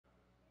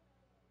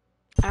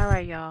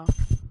Alright, y'all.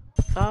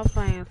 So I'm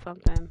playing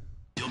something.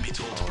 You'll be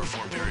told to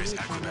perform various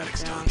acrobatic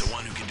stunts. The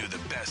one who can do the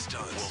best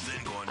stunts will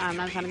then go on to I'm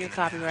not trying to get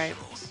copyright.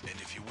 And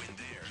if you win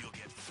there, you'll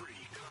get free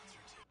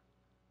concert.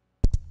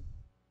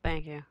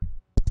 Thank you.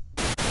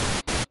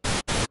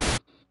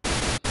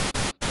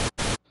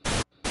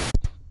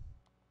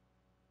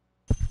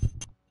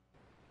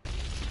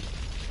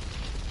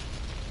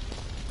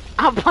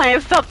 I'm playing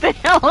something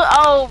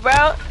old,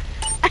 bro.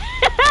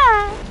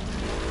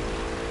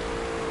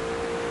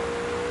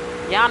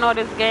 Y'all know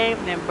this game?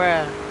 Then,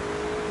 bruh,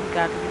 you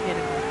got to be kidding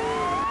me.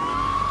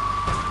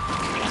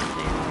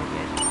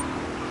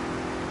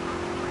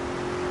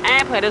 I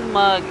ain't played this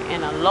mug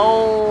in a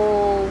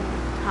long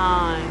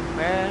time,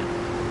 bruh.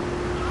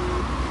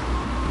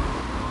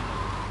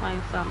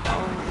 Playing something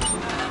old,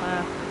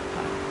 classic.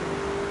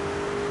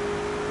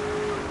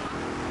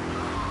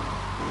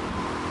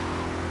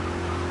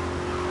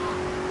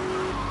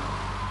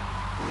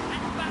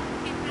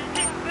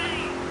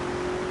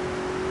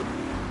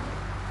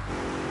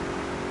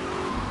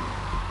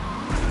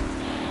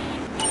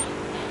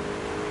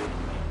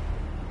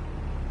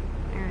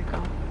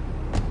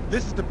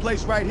 This is the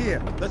place right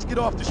here. Let's get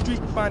off the street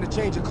and find a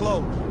change of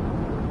clothes.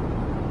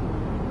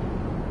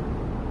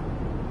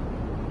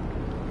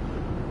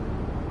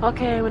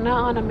 Okay, we're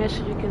not on a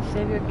mission. You can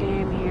save your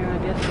game here.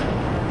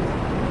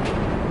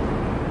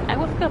 Hey,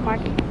 what's good,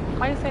 Marky?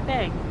 Why you say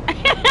dang?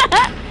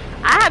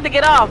 I had to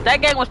get off.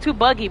 That game was too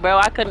buggy, bro.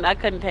 I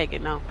couldn't take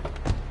it. No.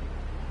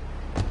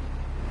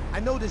 I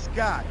know this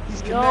guy.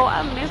 He's connected. Yo,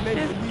 I missed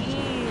this game.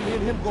 Me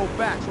and him go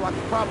back, so I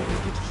can probably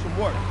get you some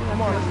work.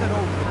 Come on, let's head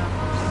over there.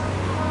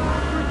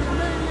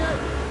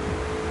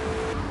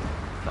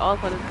 I always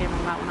played this game a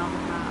lot when I was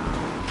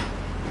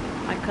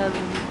with my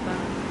cousin and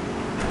stuff.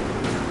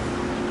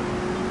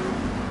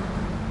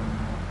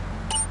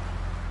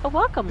 Oh,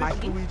 welcome, Marky.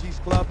 This is Luigi's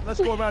Club. Let's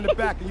go around the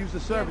back and use the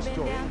service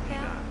door.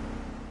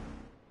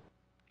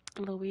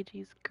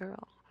 Luigi's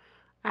Girl.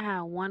 I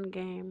had one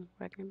game.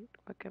 You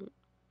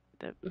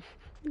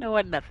know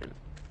what? Nothing.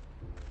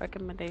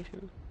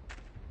 Recommendation.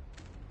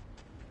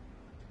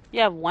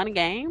 You have one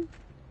game?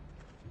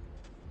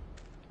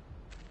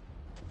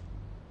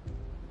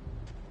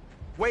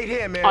 Wait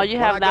here, man. Oh, you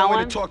have that one? I go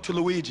in and talk to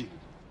Luigi.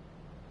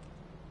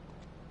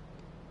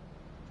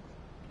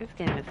 This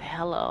game is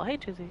hello. Hey,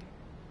 Jizzy.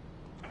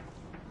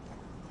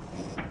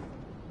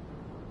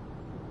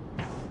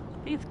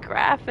 These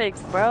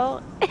graphics,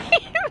 bro.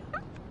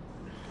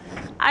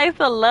 I used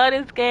to love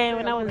this game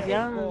when I was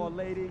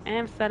young.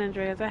 And San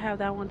Andreas, I have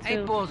that one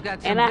too.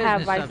 Got some and I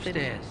have Vice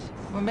upstairs.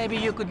 Well, maybe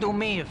you could do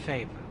me a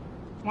favor.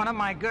 One of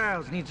my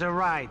girls needs a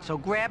ride, so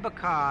grab a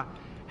car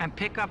and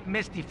pick up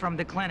Misty from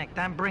the clinic,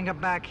 then bring her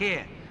back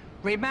here.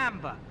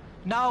 Remember,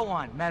 no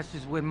one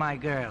messes with my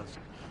girls.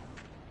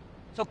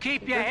 So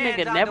keep your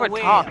hands on never the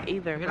wheel. talk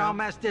either. If you don't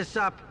mess this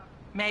up,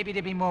 maybe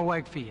there'll be more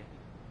work for you.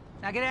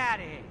 Now get out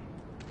of here.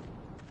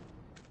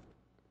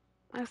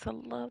 I used to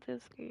love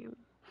this game.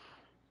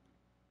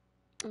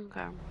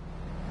 Okay.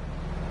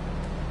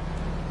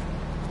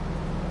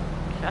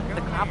 Should I hit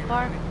the cop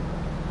car?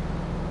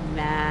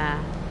 Nah.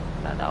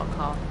 That'll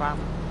cause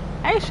problem.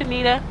 Hey,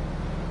 Shanita.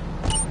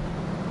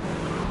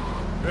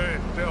 Hey,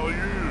 tell you.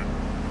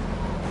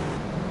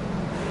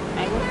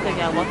 Hey, what's good,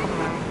 y'all? Welcome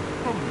back.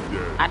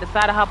 I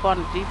decided to hop on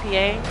the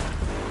GTA. You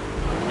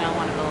know, I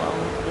want to go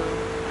old school.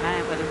 And I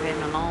ain't played this game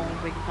in a long,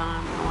 big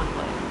time. I want to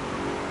play it.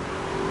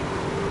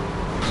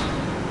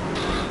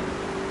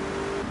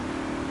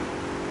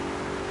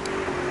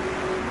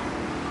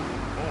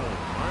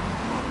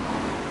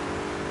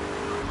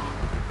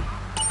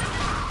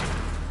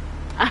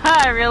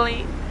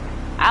 Really?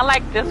 I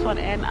like this one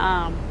and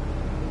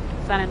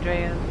San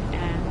Andreas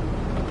and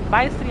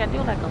Vice City. I do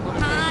like a little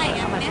bit. Hi,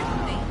 I'm like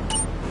Misty.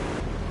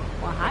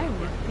 Well, hi,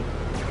 Misty.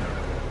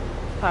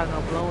 Probably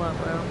gonna blow up,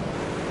 bro.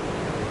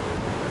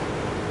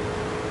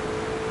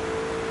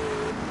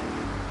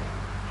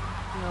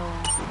 Yo.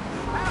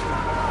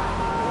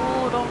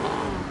 Oh, don't.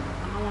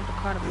 I don't want the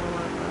car to blow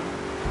up, bro.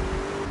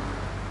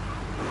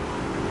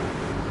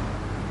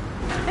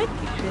 Thank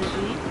you,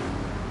 Jizzy.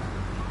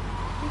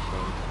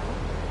 Appreciate it.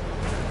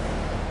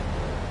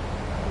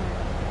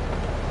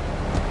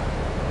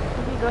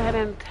 Go ahead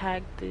and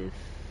tag this.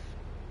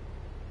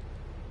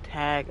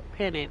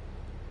 Pin it.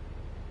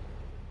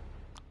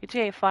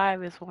 GTA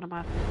 5 is one of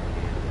my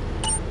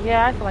favorites.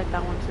 Yeah, I feel like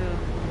that one too.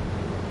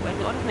 Wait,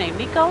 what's his name?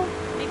 Nico?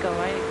 Nico,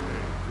 right?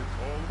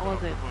 What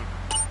was it?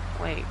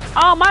 Wait.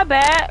 Oh, my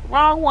bad.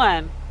 Wrong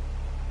one.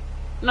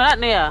 No, not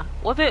Nia.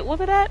 Was it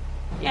that?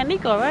 Yeah,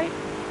 Nico, right?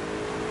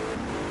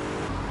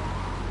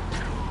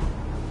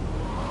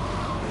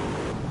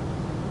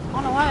 I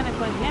don't know why they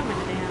put him in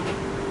the damn.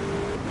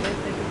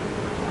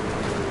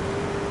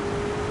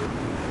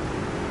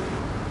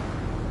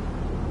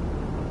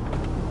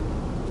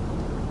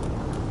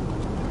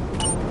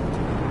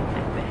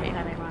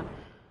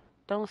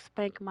 Don't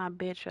spank my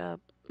bitch up.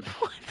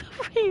 What the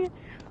freak?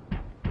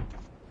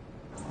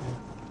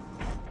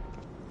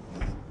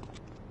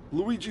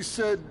 Luigi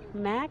said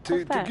Mac?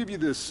 to give you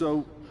this,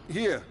 so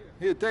here,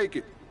 take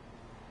it.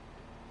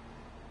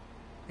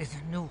 There's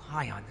a new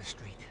high on the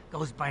street.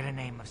 Goes by the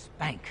name of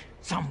Spank.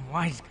 Some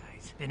wise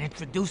guy's been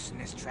introducing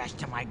this trash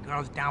to my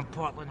girls down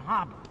Portland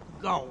Harbor.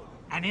 Go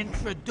and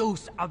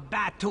introduce a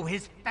bat to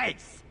his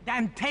face.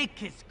 Then take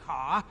his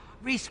car,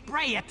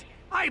 respray it.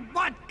 I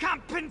want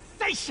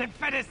compensation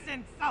for this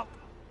insult.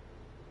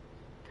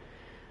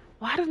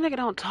 Why this nigga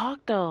don't talk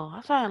though?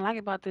 That's what I don't like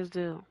about this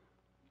dude.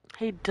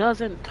 He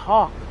doesn't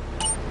talk.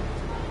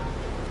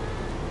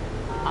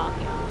 Oh,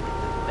 yeah,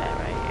 this bad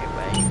right here,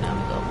 bro. You know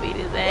I'm gonna beat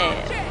his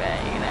ass, bro.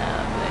 You know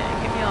what I'm saying?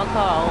 Give me your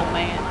call, old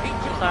man.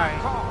 I'm sorry.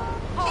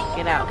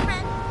 Get out.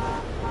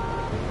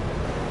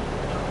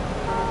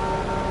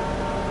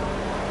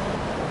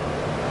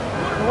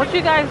 What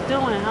you guys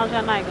doing? How's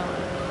your night going?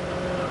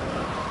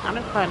 I'm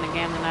just playing the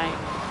game tonight.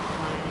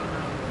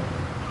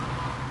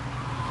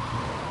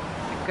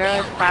 The girl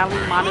is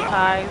finally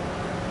monetized,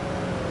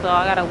 so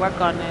I gotta work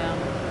on them.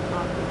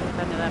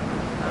 Send it up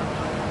and stuff.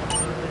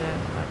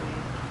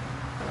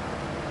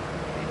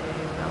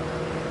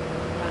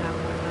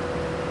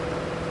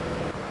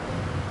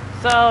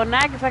 So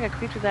Nag is like a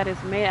creature that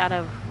is made out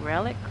of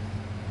relics,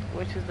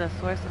 which is the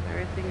source of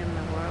everything in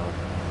the world.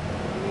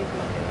 You need to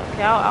look it up.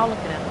 Okay, I'll look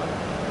it up.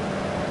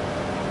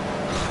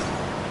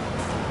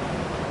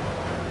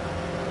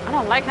 I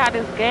don't like how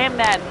this game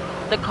that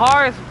the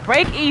cars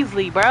break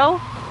easily, bro.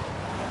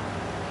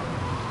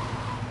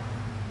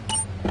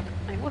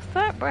 Hey, what's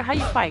up, bro? How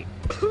you fight?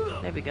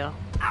 There we go.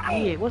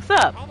 Yeah, what's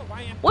up?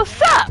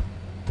 What's up?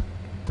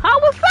 Huh?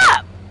 What's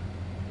up?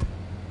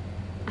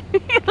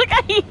 Look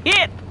how he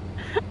hit.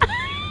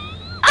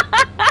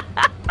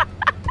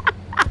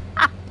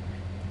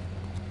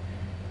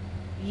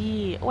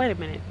 Yeah, wait a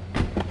minute.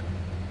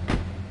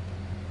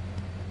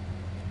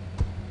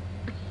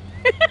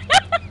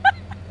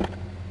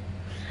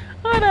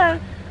 Hold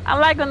on. I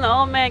like when the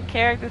old man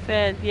character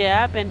says,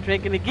 yeah, I've been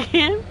drinking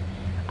again.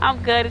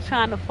 I'm good at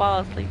trying to fall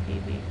asleep,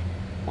 BB.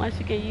 Once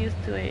you get used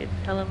to it, it's a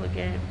hell of a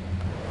game.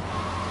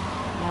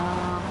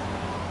 No.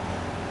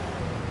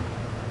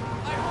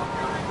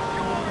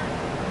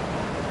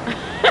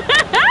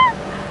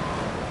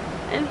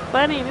 It's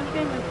funny. This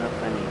game is so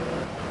funny.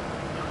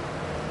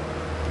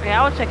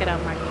 Yeah, I will check it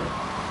out, Marky.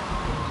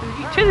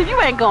 Tristan,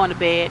 you ain't going to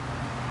bed.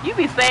 You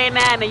be saying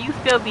that and then you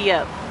still be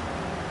up.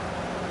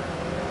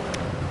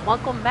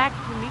 Welcome back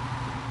to me.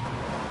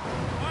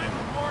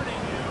 I'm warning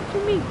you. What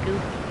you mean,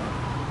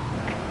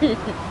 goofy?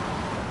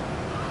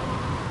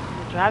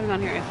 The driving on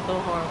here is so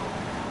horrible.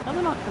 I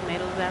don't know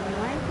tomatoes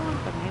everywhere. Why are you throwing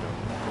tomatoes?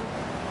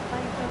 Why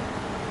are you throwing?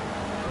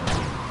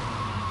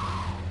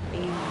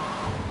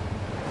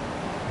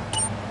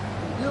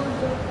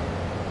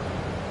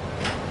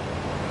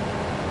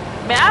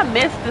 Man, I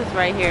miss this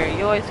right here.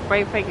 You always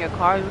spray paint your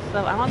cars and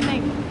stuff. I don't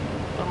think. Would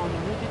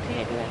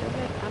GTA do that? Is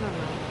it? I don't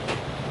know.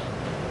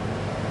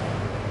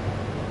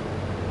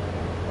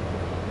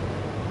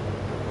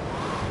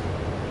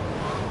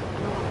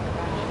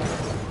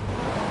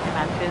 And I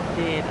just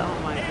did. Oh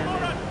my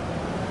goodness.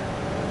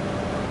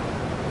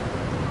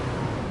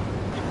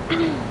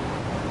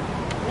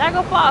 Y'all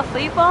gonna fall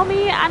asleep on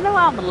me? I know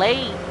I'm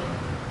late.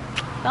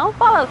 Don't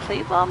fall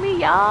asleep on me,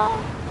 y'all.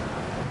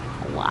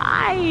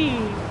 Why?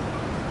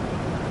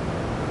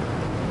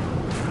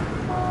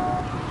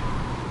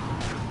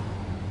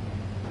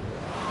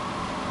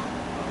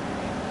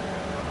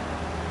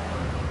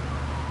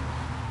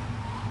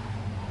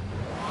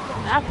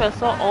 I feel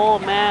so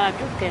old, man. Like,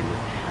 this game is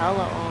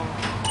hella old.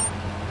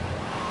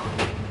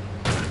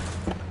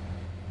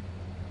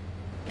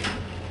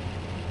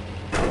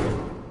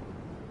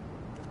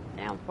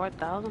 Damn,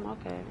 4,000?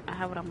 Okay. I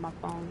have it on my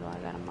phone, though. I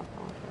got it on my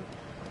phone first.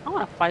 I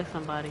want to fight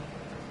somebody.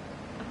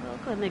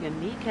 Look at a nigga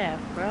kneecap,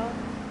 bro.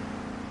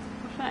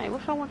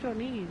 What's wrong with your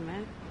knees,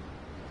 man?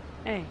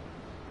 Hey.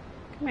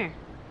 Come here.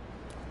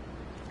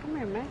 Come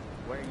here, man.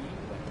 Where are you?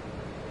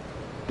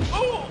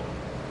 Oh!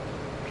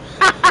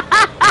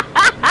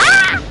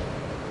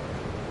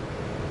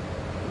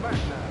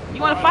 You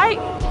want to fight?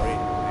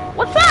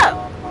 What's up?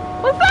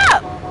 What's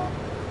up?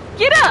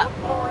 Get up.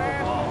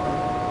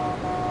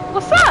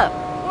 What's up?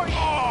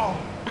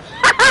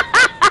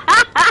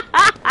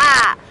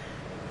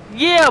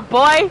 Yeah,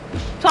 boy.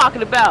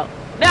 Talking about.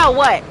 Now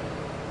what?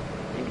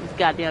 This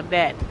goddamn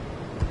bad.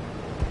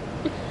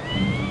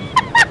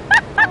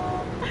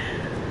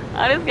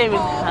 Oh, this game is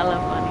hella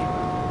funny.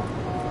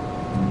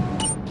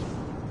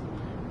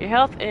 Your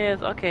health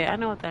is okay. I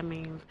know what that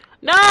means.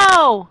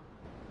 No.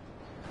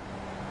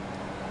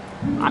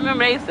 I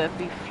remember they used to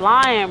be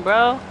flying,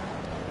 bro.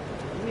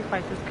 Let me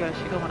fight this girl.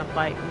 She don't want to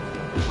fight.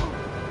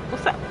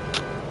 What's up?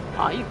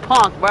 Oh, you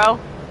punk, bro.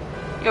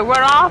 You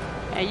run off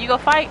and you go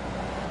fight?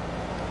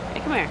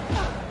 Hey, come here.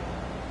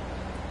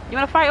 You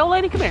want to fight, old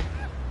lady? Come here.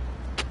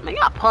 Man,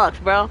 y'all punks,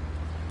 bro.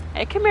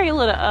 Hey, come here, you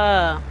little,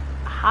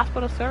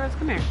 hospital service.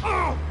 Come here.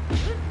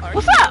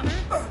 What's up?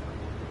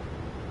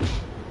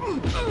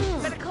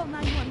 Better call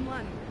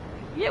 911.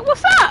 Yeah,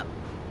 what's up?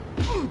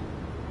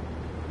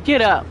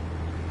 Get up.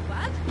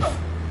 What?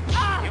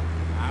 Yep,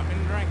 I've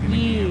been drinking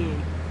Yeah.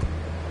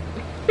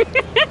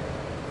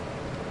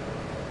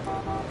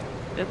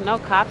 There's no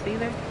cops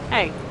either.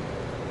 Hey.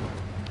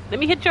 Let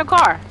me hit your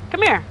car.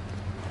 Come here.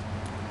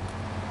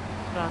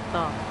 That's what I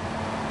thought.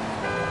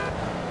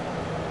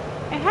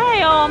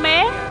 Hey, old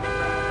man.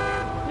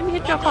 Let me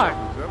hit your car.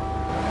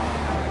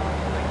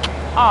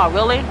 Oh,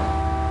 really?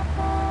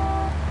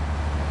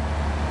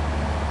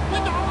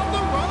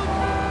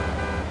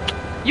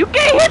 You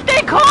can't hit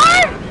that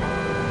car?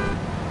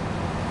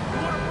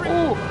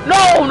 Ooh.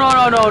 No, no,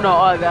 no, no, no.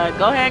 Oh, God.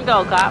 Go ahead and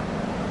go, cop.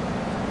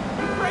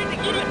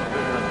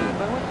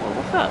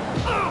 What's up?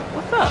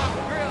 What's up?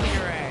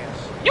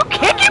 You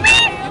kicking me?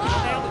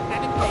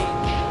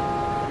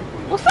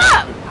 What's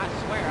up?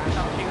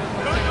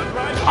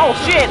 Oh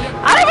shit!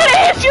 I didn't mean to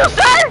hit you,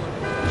 sir!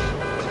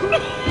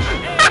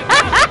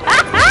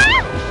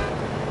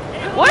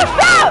 What's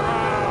up?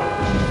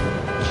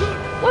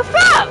 What's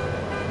up?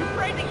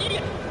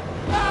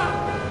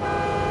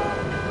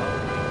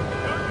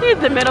 Here's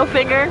the middle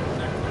finger.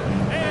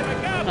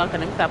 No, okay,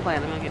 let me stop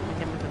playing. I'm gonna give me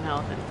some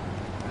health.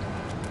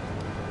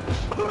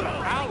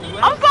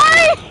 I'm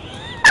sorry!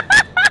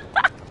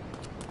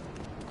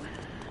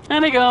 That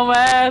nigga on my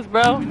ass,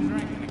 bro.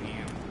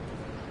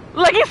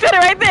 Look, he said it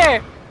right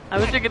there. I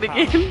was drinking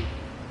again.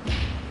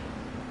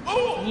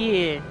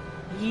 Yeah,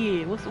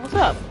 yeah. What's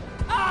up?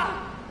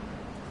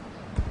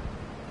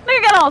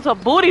 Nigga got on some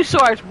booty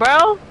shorts,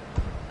 bro.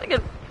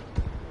 Nigga,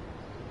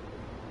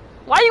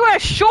 why you wear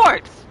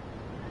shorts?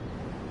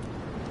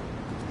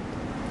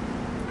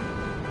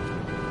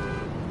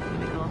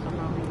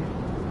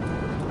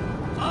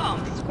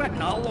 Oh, it's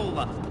sweating all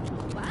over.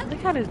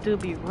 Look how this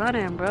dude be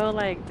running, bro.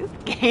 Like this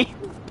game.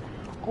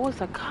 Oh,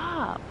 it's a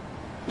cop.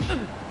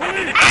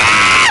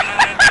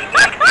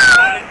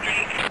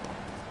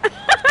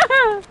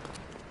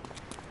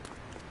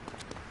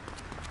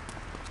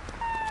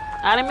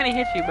 I didn't mean to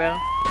hit you, bro.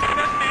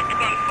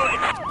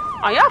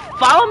 Oh, y'all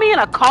follow me in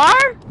a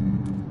car?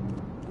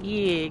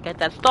 Yeah, got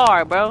that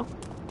star, bro.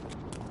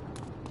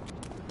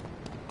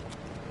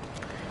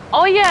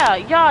 Oh yeah,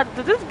 y'all,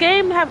 does this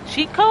game have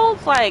cheat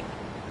codes? Like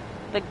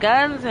the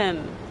guns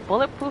and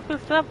bulletproof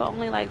and stuff?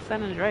 Only like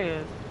San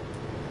Andreas.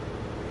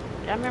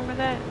 Y'all remember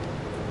that?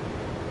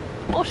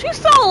 Oh, she's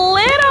so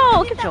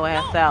little! Get your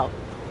ass out.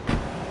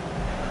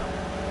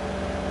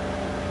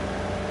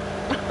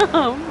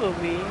 Oh,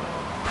 me.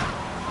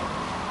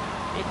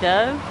 It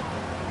does?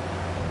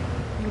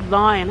 You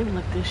lying. Let me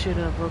look this shit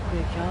up real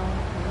quick, y'all.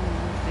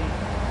 Let's see.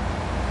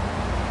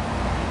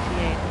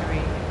 GTA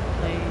 3.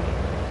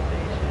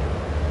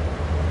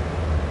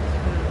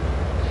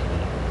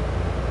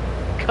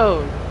 PlayStation.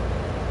 Code.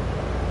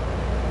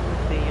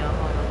 Let's see, y'all.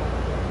 Hold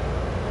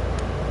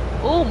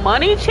on. Ooh,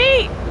 money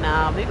cheat?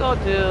 Nah, we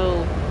gonna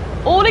do...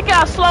 Ooh, they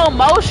got slow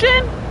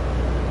motion?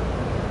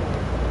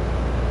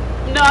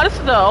 No, this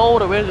is the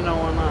old original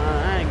one.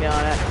 I ain't got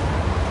that.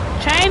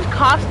 Change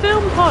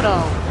costumes? Hold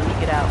on. Let me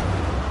get out.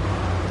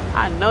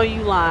 I know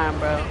you lying,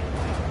 bro.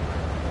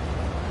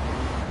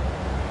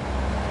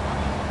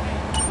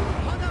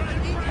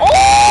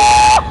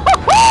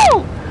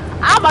 Oh!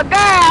 I'm a girl.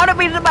 I want to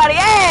be somebody's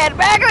ass.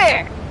 Back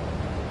here.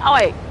 Oh,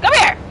 wait. Come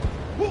here.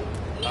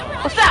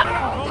 What's up?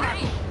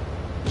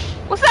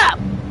 What's up?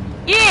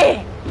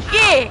 Yeah.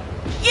 Yeah.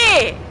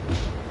 Yeah.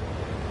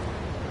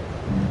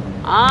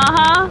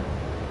 Uh-huh.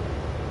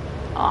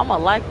 Oh, I'm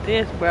gonna like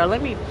this, bro.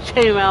 Let me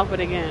change my outfit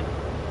again.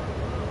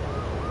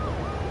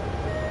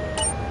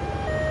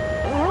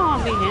 Oh, I don't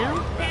wanna be him.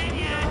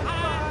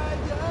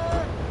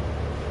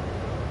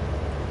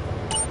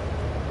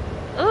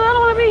 Oh, I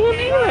don't wanna be him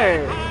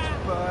either.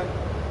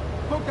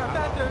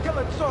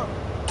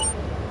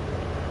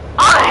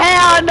 Oh,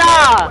 hell no!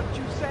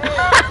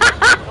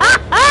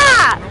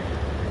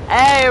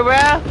 Hey,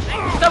 bro.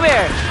 Come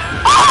here.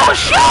 Oh,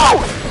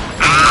 shoot!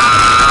 Ah!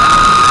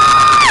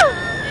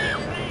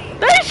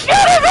 They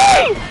shooting me!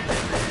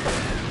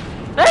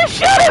 They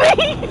shooting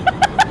me!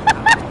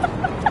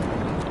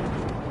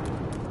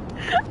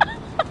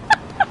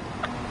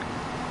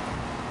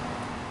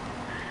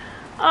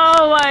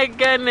 Oh my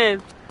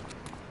goodness.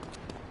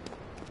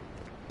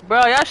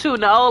 Bro, y'all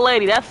shooting the old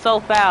lady. That's so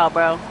foul,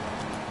 bro.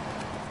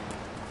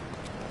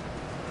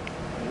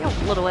 Your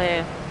little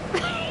ass.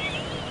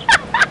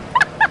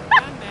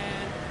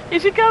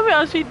 Is she coming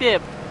or she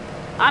dipped?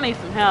 I need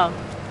some help.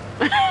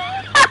 I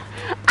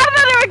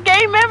thought they were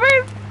gang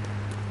members.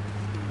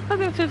 I thought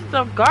they were just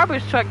some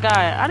garbage truck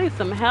guy. I need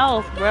some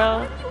help,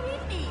 bro.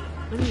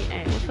 Let me,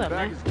 hey, what's up,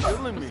 man?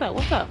 What's up?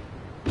 What's up?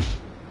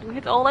 Let me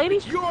hit the old lady?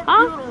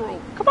 Huh?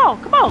 Come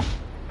on, come on.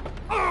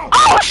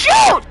 Oh,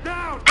 shoot!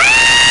 Ah!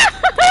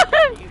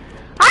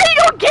 How you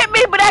gonna get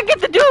me, but I get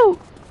the dude?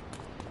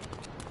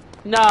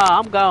 Nah,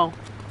 I'm gone.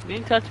 You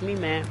ain't touch me,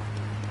 man.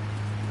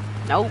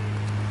 Nope.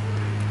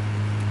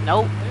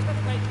 Nope.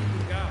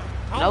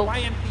 Nope.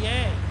 Okay.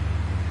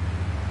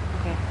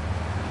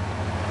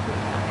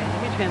 Okay, let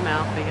me trim my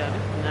outfit, y'all.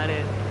 This is not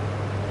it.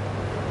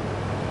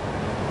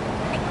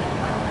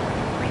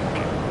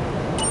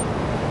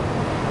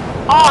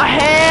 Oh,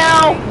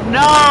 hell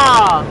no!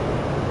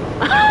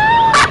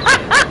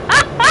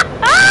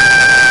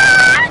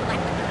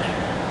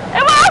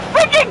 Am I a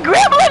freaking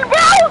gremlin,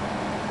 bro?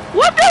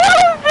 What the hell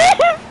is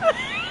this?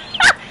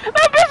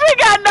 That bitch ain't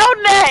got no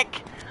neck.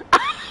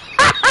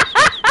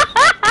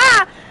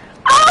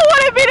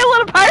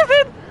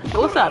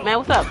 up, man?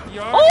 What's up?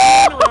 Your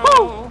Oh!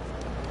 hero.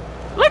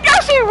 Look how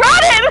she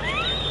running!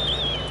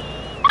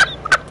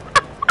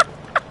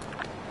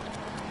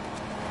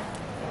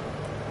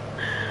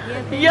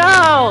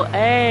 Yo!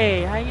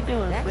 Hey, how you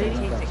doing,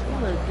 sweetie? You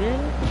look good.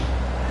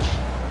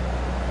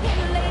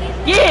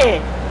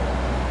 Yeah!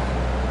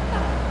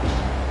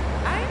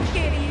 I'm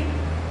scared of you.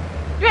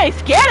 You ain't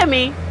scared of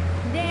me.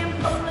 Damn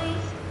police.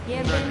 You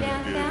ever been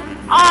downtown?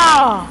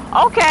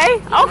 Oh,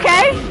 okay,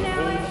 okay.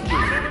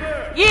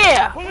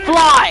 Yeah,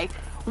 fly.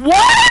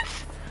 What?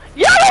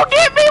 Y'all don't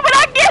get me, but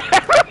I get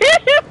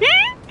me.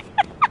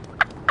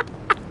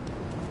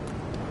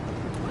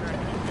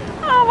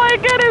 Oh my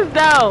goodness,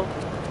 no.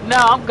 No,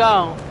 I'm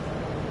gone.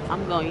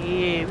 I'm going,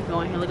 yeah, we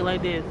going here looking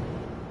like this.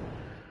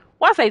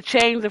 Why I say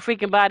change the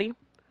freaking body?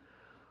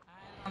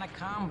 On a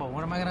combo.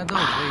 What am I gonna do?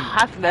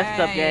 That's messed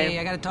up, Hey, game.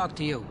 I gotta talk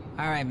to you.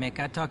 All right, Mick.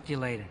 I'll talk to you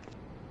later.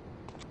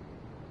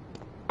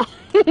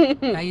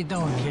 How you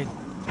doing, kid?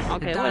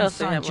 Okay, The what Don's else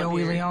they son, have on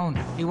Joey here? Leone.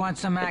 He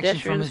wants some action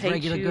from Pedestrians his hate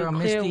regular you, girl,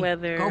 clear Misty.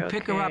 weather, Go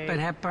pick her up okay. at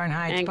Hepburn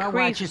Heights. But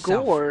watch Increase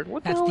yourself. gourd.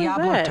 What the That's hell is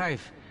Diablo that?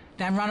 turf.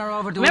 Then run her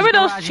over to Remember his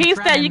those garage cheats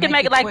in that Trenton you and can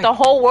make it like quick. the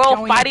whole world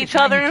Joey, fight at the each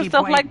time, other you and keep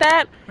stuff like waiting.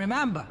 that?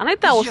 Remember, I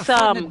think this that is was your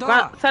foot in the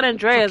door. San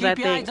Andreas, So I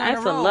keep your think. eyes on I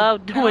used the to road love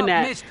and doing help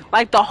that. Misty.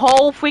 Like the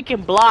whole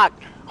freaking block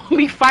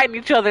be fighting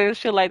each other and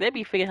shit like that. That'd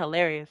be freaking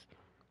hilarious.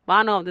 But I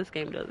don't know if this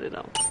game does it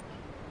though.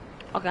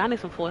 Okay, I need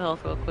some full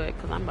health real quick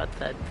because I'm about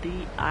to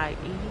DIE.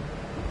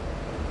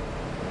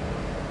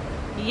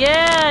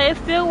 Yeah, it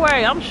still works.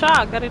 I'm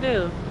shocked that it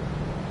do.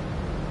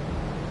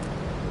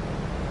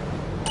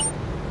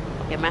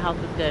 Okay, my health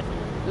is good.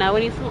 Now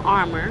we need some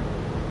armor.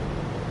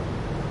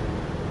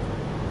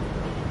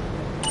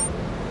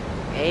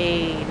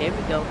 Hey, there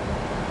we go.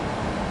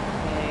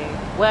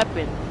 Okay,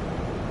 weapon.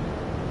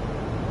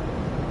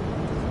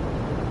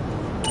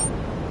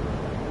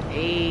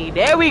 Hey,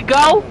 there we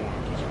go.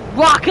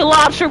 Rocket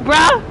launcher,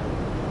 bruh.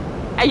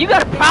 Hey, you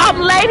got a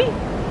problem, lady?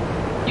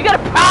 You got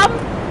a problem?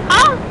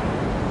 Huh?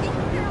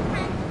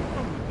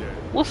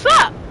 What's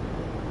up?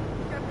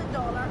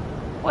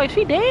 Wait,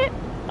 she dead?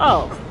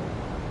 Oh.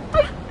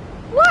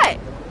 What?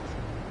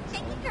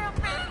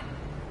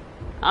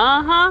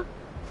 Uh-huh.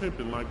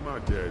 Pimping like my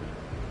daddy.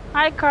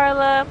 Hi,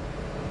 Carla.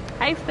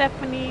 Hi,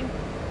 Stephanie.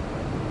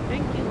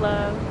 Thank you,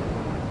 love.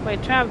 Wait,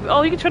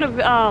 oh, you can turn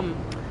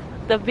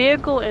the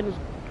vehicle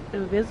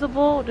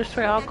invisible,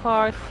 destroy all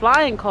cars,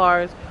 flying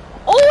cars.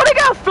 Oh, they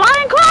got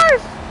flying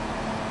cars?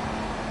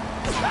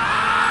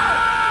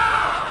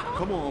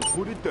 Come on,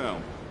 put it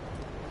down.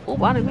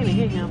 Oh, I didn't mean to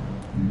hit him.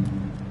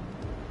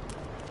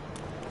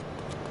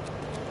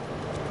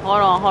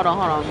 Hold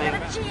on,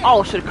 man.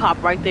 Oh, should have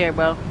cop right there,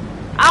 bro.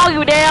 I don't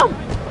give a damn.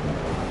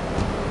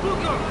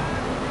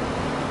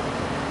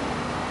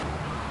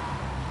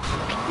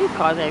 These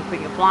cars ain't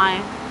freaking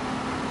flying.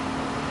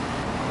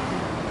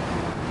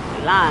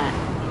 You're lying.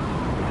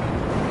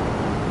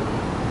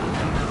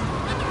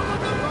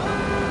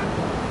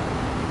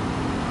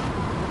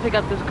 Pick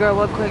up this girl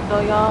real quick though,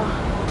 y'all.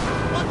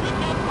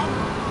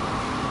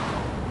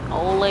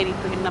 Old lady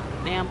picking up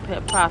a damn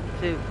pet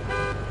prostitute.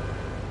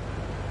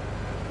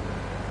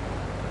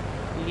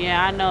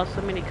 Yeah, I know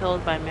so many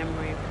codes by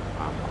memory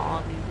from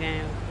all these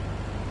games.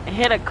 And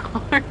hit a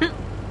car.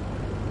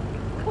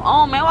 Come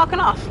on, man, walking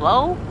all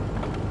slow.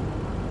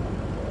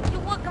 You're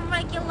walking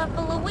regular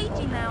for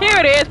Luigi now. Here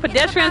it is.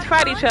 Pedestrians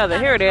fight each other.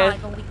 Here it is.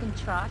 We can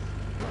trust.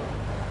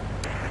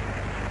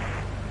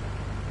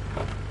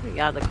 We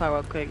got the car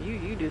real quick.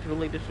 You just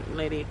really this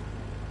lady.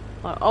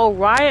 Oh,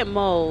 riot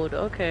mode.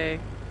 Okay.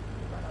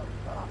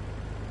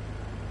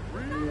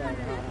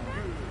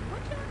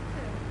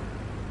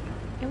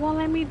 It won't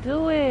let me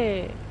do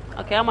it.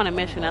 Okay, I'm on a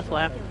mission. That's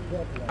why.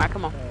 Alright,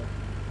 come on.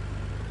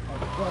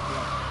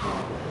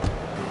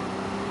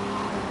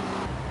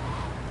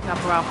 Got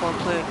her off real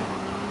quick.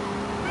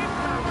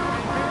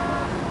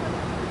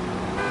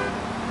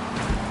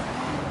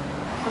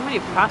 So many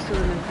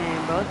prostitutes in this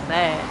game, bro. It's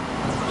sad.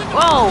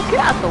 Whoa, get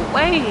out the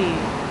way.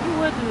 You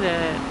would do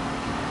that.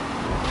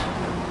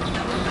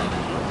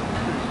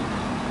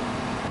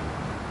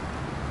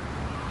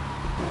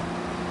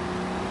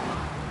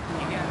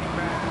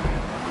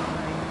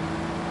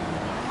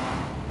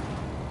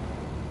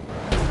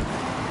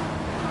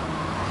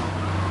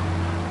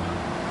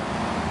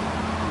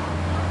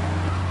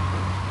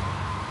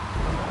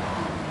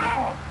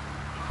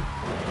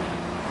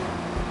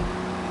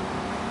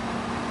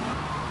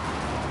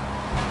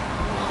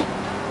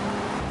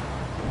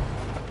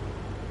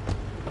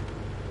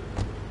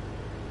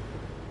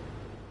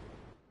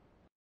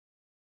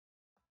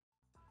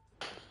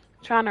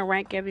 Trying to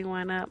rank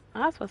everyone up.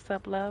 That's what's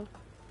up, love.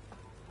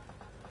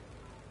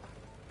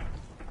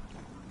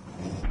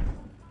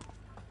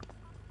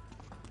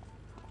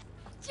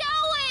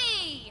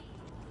 Joey!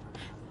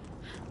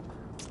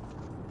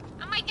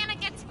 Am I gonna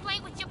get to play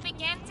with your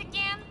big ant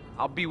again?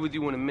 I'll be with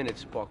you in a minute,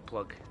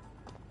 Sparkplug.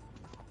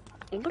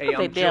 Look Hey, at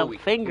their I'm damn Joey.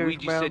 fingers,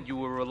 Luigi bro. said you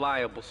were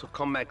reliable, so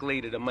come back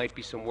later. There might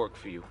be some work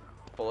for you.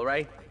 All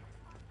right?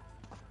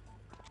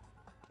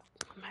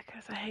 Oh my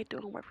goodness, I hate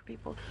doing work for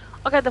people.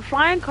 Okay, the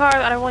flying cars,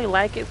 I don't really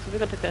like it, so we're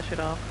gonna take that shit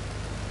off.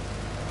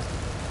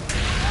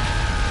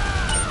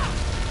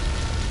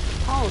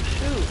 Oh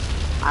shoot.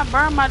 I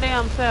burned my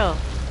damn self.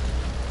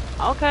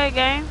 Okay,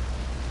 game.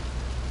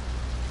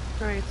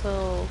 Alright,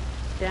 so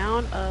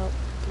down, up,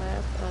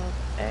 left, up,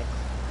 X.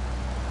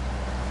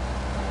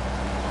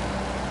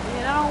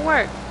 Yeah, that don't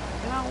work.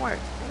 That don't work.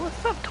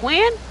 What's up,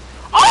 twin?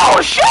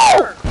 Oh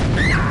shoot!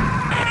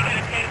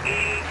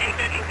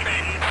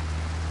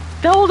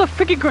 That was a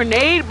freaking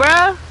grenade,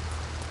 bruh.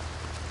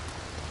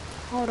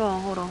 Hold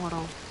on, hold on, hold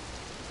on.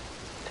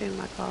 Take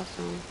my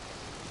costume.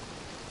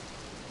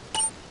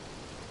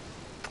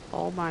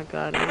 Oh my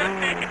god, no.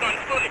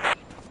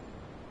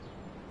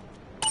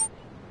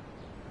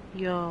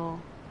 Yo.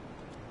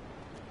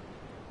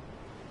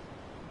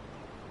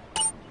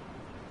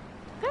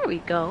 There we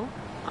go.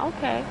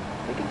 Okay,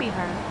 we can be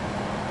her.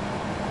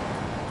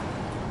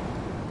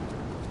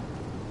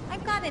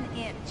 I've got an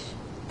itch.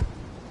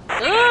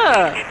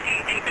 Ugh!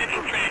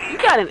 You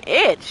got an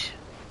itch.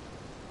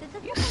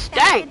 You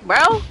stank,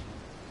 bro.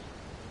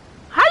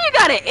 How you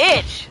got an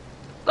itch?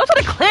 Go to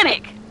the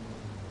clinic.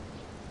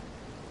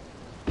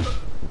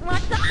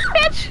 What the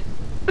Bitch!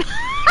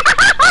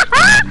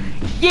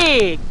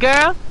 Yeah,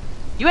 girl.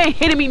 You ain't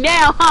hitting me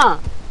now, huh?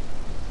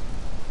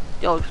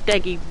 Yo,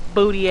 stanky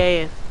booty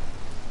ass.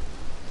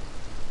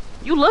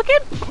 You looking?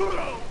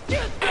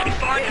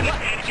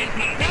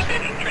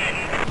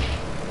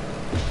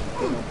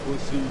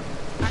 Pussy.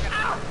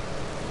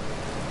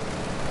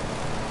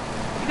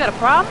 You got a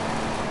problem?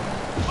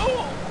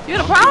 You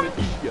got a problem?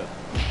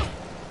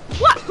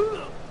 What?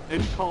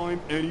 Anytime,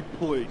 any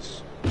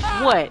place.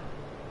 What?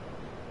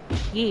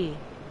 Yeah.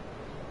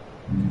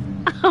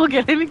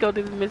 Okay, let me go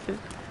to this mission.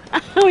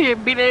 You're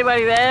beating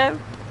anybody's ass?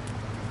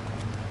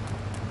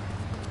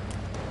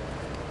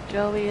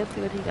 Joey, let's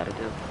see what he gotta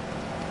do.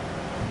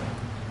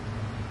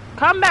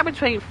 Come back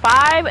between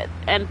 5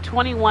 and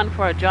 21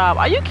 for a job.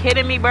 Are you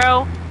kidding me,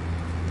 bro?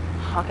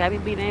 Okay, I be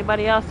beating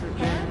anybody else's,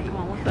 man. Come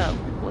on, what's up?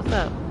 What's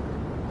up?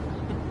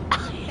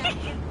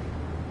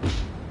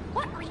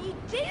 What are you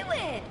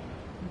doing?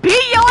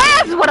 Beat your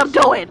ass is what I'm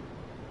doing!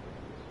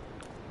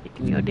 Give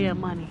me your damn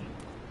money.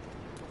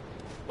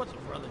 What's a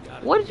brother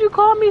got? What did you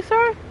call me,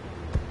 sir?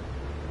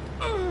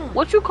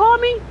 What you call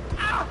me?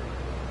 Yeah,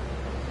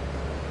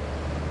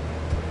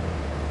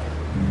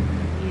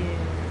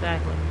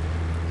 exactly.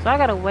 So I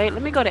gotta wait.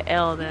 Let me go to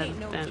L then. Ain't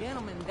no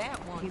gentleman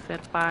that one. He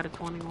said 5 to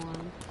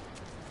 21.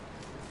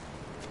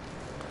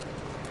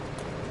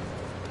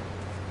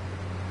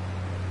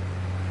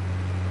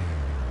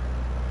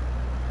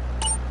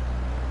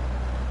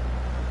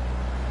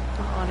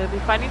 Oh, they be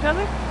fighting each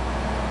other?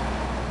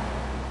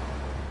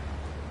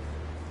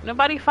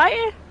 Nobody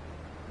fighting?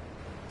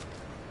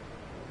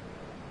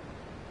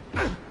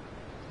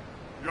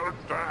 You're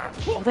back.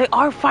 Oh, they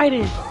are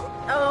fighting.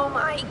 Oh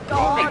my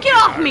god. Hey, get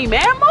off me,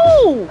 man.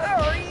 Move.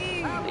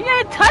 Hurry. You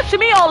ain't touching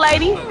me, old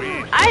lady.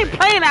 I ain't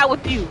playing out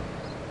with you.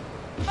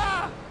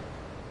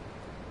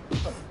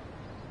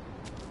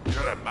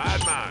 You're a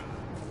madman.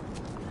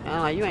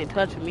 You ain't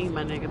touching me,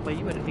 my nigga, but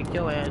you better take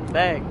your ass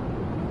back.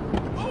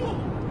 I'm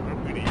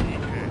gonna eat it.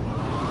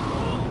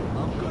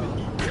 I'm gonna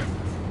eat it.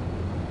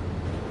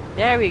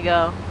 There we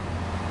go.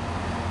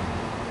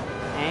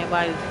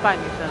 Everybody's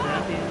fighting each other.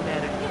 That's even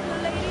better.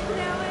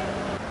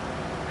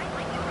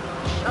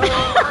 Oh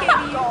my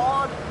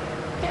god.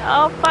 They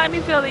all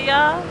fighting each other,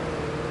 y'all.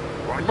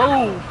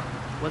 Move.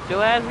 What's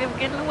your ass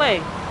getting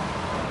away?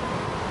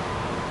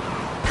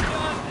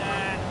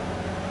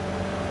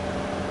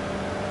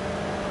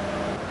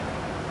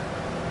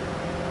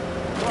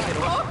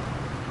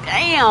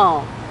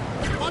 Damn.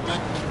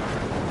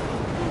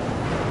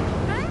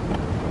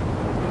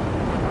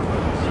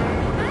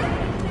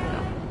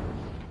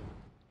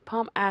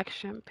 Pump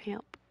action,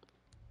 pimp.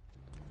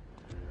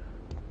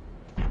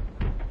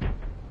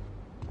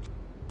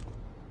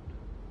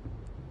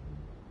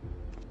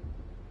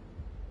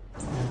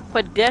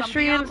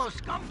 Pedestrians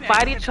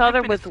fight each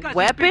other with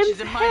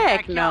weapons?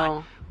 Heck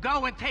no.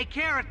 Go and take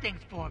care of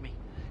things for me.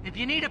 If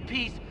you need a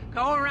piece,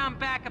 go around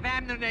back of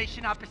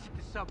Ammunition opposite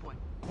the subway.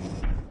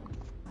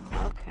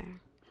 Okay.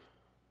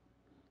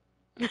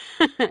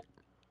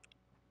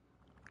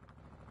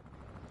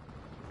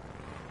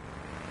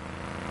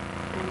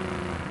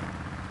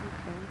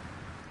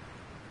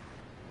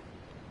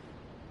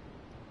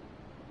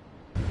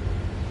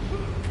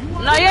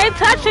 No, you ain't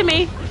touching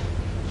me.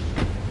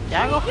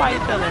 Y'all go fight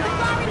each other.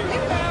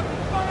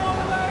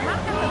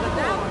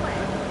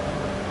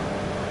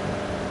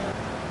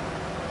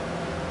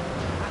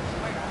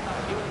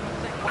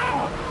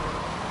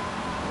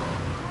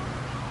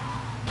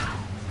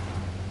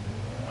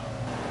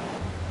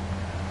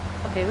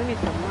 Okay, we need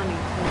some money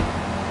too.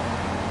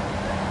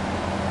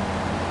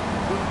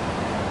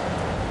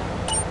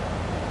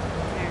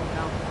 There we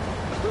go.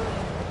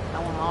 I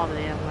want all the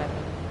damn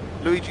weapons.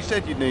 Luigi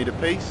said you'd need a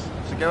piece,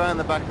 so go around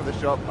the back of the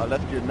shop. I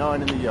left you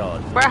 9 in the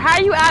yard. Bro, how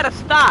you out of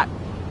stock?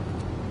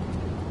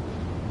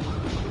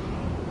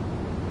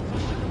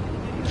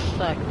 You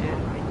suck, man.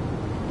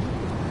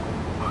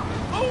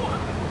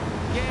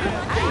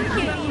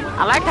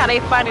 I like how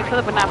they fight each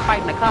other but not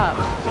fighting the cops.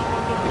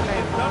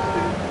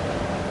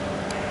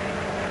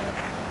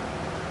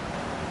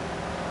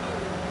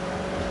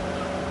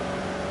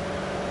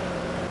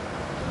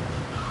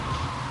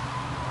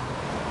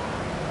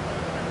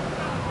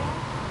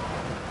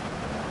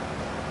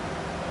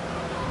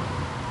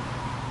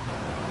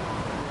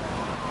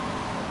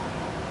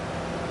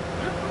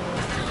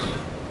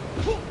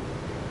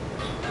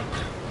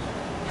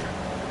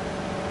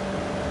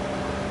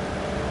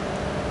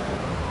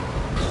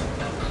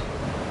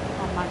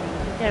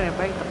 can't even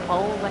break the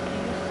poles like you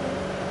used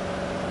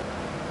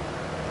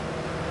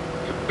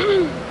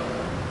to.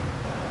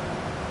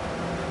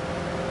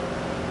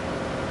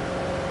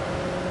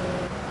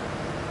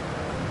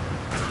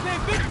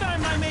 Big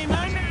time, my main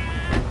man.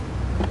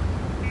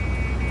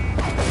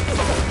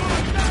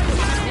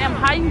 Damn,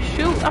 how you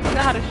shoot? I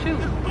forgot how to shoot. You're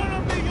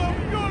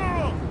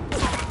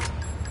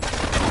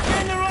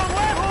in the wrong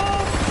way,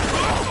 home.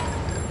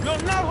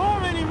 You're not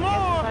home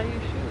anymore. How you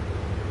shoot?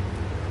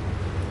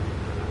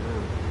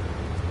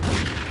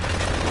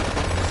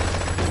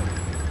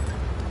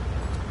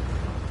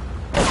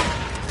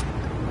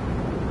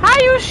 How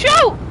you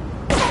shoot?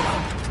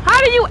 How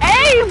do you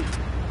aim?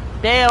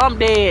 Damn, I'm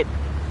dead.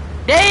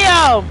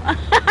 Damn!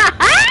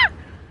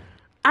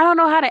 I don't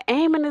know how to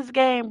aim in this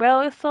game, bro.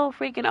 It's so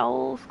freaking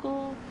old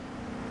school.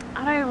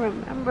 I don't even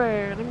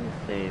remember. Let me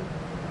see.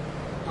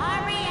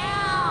 Hurry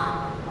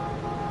up!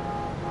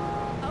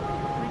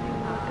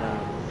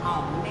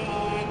 Oh,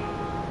 man.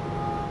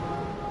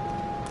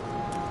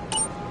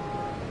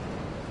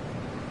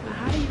 Now,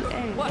 how do you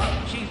aim? What?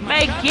 She's my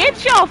Man, cousin?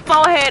 get your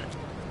forehead.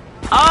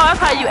 Oh, that's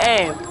how you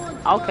aim.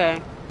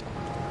 Okay.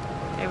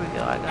 There we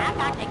go. I I got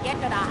got to get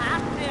to the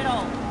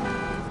hospital.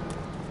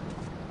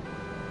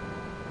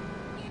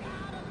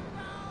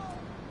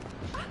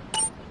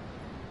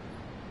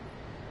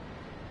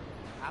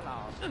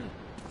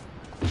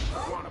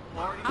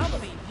 I'll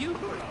leave you.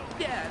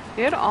 Yes. it.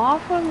 Get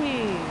off of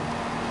me.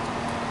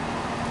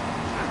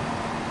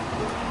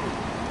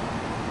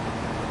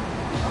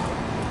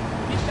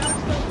 Get that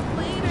stuff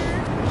later.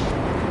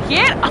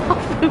 Get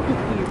off of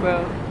me, bro.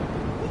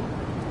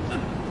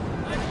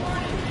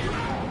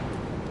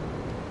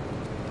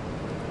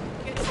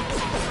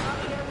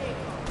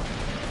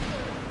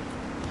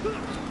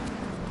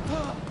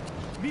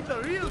 Meet the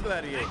real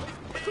gladiator.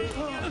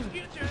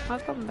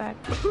 Welcome back.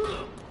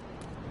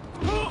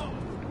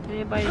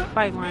 Anybody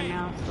fighting right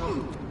now,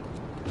 so.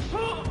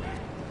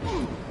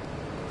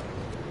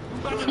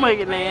 Somebody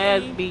getting their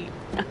ass beat.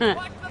 What's the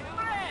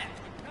threat?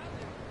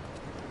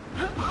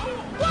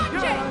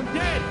 You're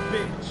dead,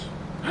 bitch.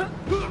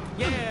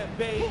 Yeah,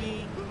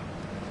 baby.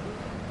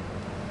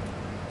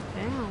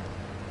 Damn.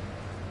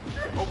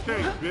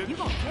 Okay, bitch. You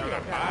gonna kill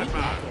that guy.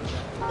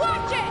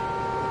 Watch it!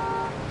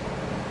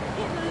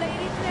 Getting the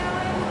ladies now,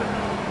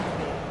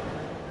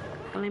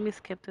 Let me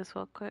skip this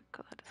real quick,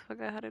 because I just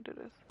forgot how to do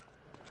this.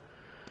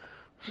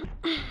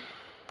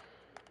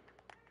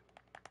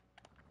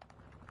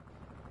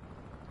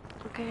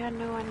 Okay, I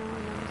know it's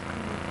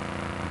coming.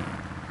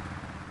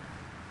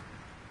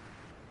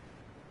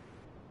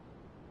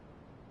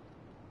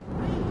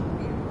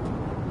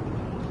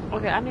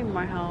 Okay, I need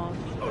more health.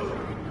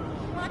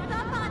 What's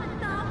up, hot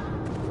stuff?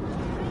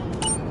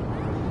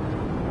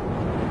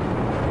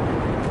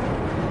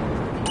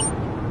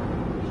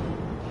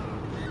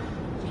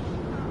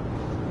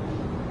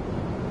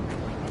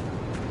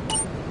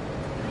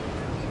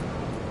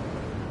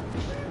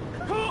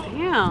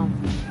 Damn.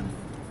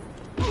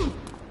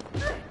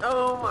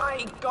 Oh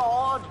my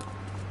god.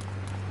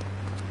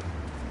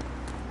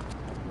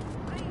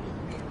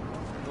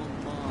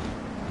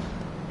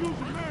 You's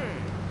a man.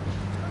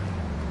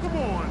 Come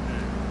on,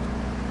 then.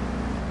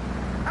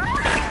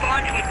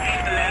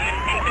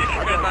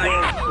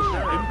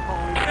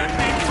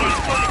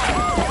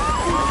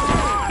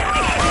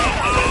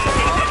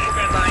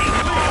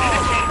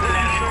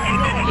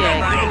 Yeah,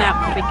 give me that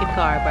freaking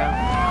car, bro.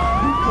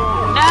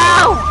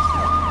 No!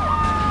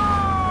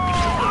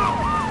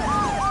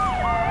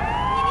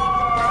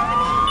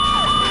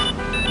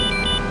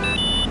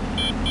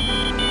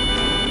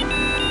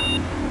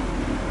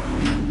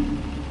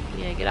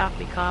 Yeah, get off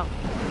me, cop.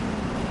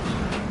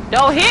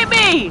 Don't hit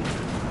me!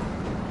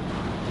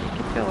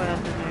 Get your ass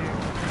in there.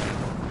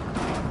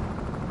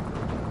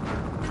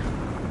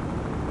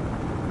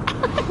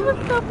 This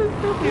stuff is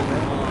stupid, bro.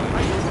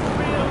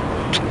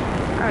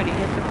 I already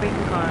hit the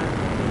freaking car.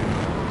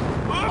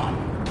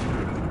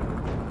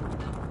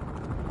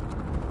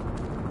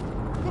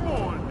 Come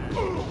on,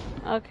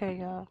 then. Okay,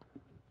 y'all.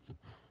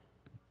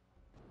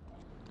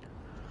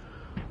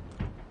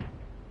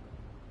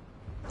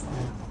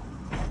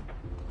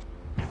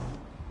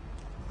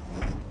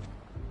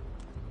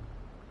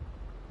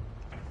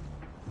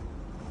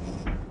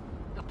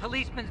 The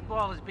policeman's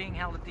ball is being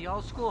held at the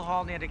old school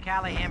hall near the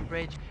Callahan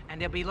Bridge, and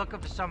they'll be looking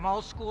for some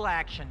old school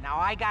action. Now,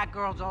 I got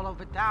girls all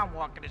over town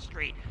walking the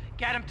street.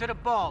 Get them to the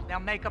ball. They'll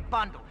make a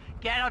bundle.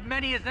 Get as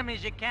many of them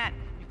as you can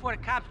before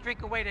the cops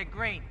drink away their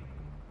green.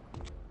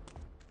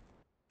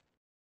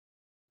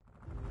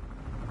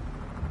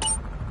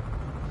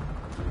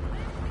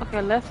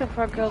 Okay, lesson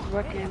for girls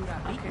working.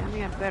 Okay, I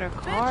need a better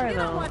car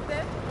though.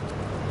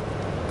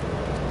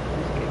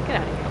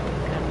 Get out of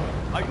here.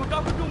 Are you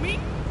talking to me?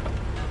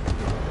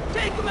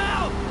 Take him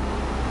out!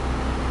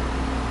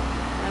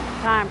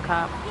 That's time,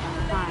 cop.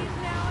 That's time.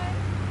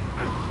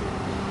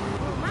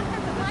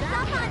 What's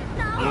up, hot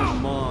stuff? You're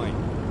mine.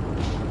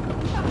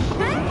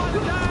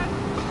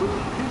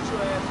 Kiss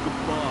your ass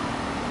goodbye.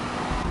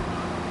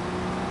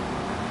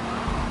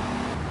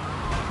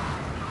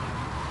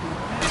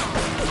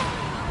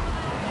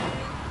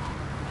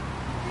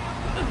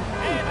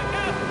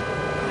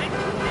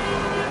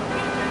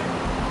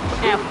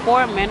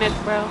 4 minutes,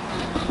 bro.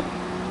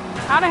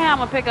 How the hell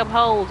am I pick up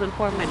holes in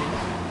 4 minutes?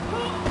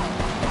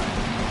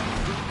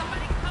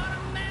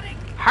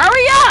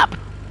 Hurry up!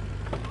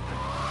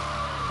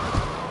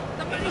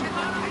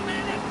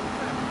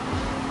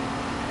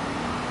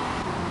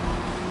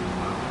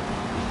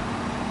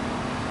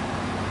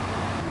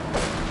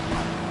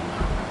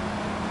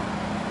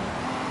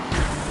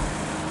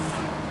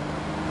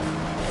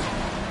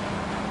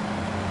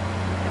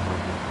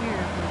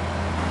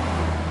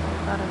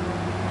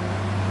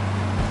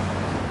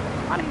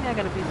 Why do you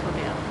gotta be so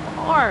damn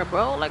far,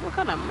 bro? Like, what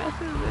kind of mess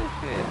is this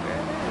shit, bro?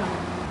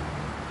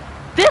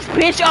 This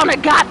bitch on the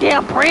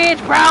goddamn bridge,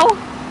 bro!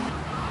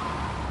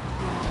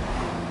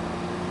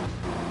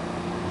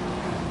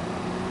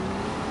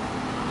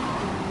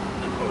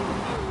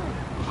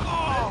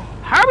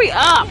 Hurry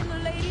up!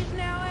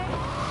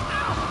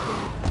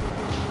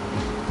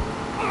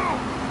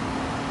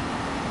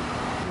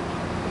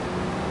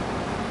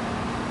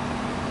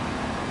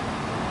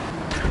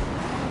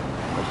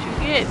 What you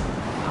get?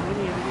 Oh, we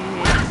didn't even get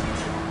hit.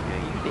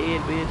 Yeah, you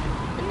dead, bitch.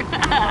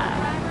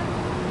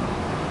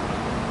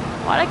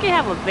 Why they can't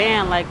have a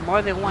van like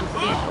more than one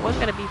seat? What's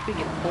gonna be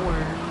freaking 4?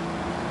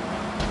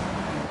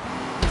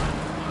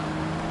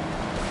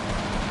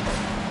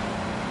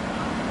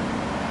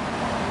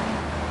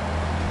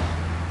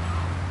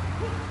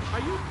 Are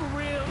you for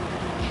real?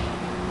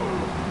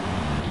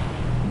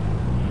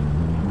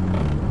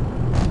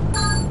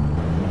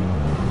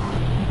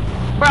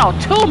 Bro,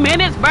 2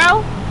 minutes,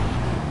 bro?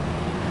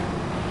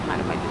 I'm not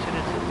gonna make this shit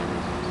in 2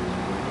 minutes.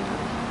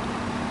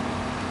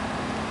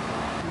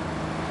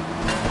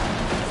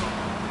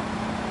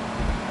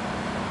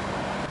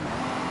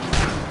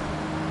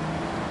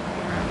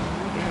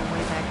 Get her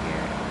way back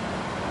here.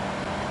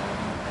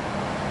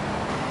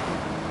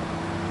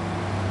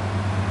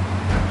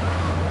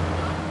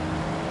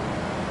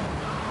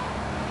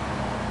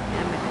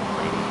 Damn it, this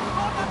lady.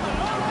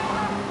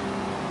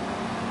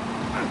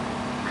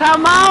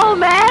 Come on,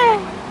 man!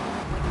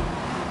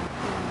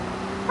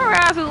 Her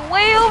ass is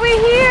way over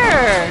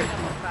here!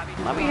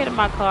 Let me hit in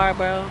my car,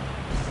 bro.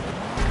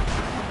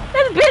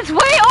 This bitch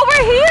way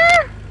over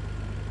here?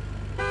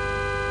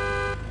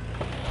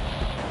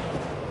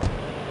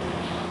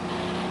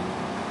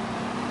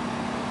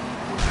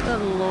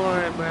 Good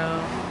lord,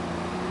 bro.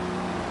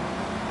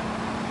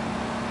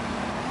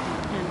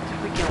 In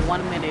freaking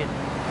 1 minute.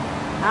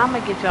 I'm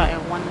gonna get y'all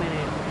in 1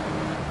 minute.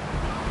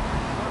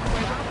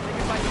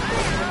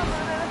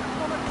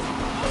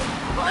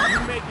 You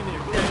making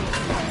it, okay?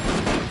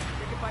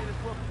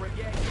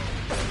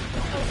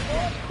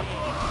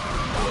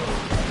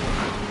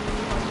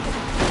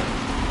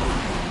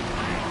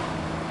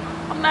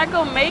 I'm not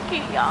gonna make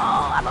it,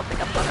 y'all. I don't think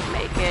I'm gonna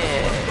make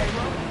it.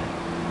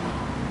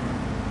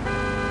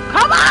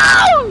 Come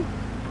on!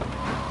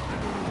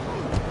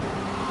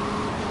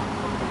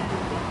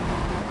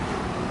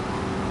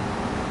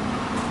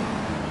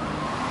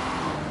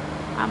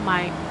 I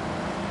might.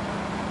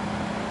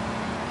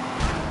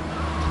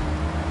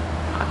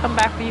 I'll come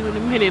back for you in a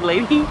minute,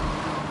 lady.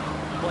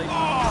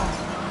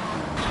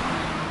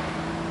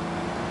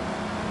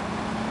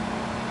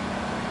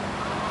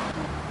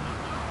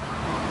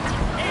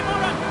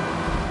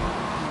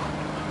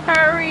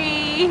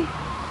 Hurry!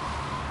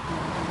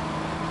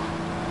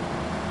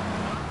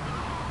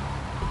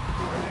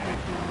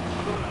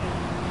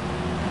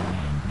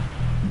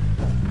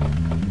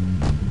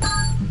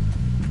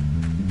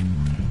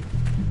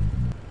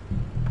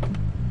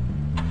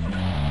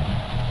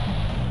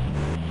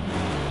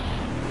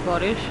 Bro,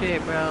 this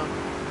shit, bro.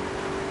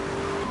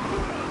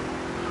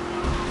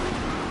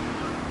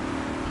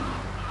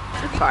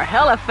 This car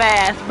hella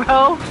fast,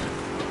 bro.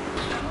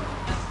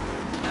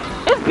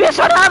 This bitch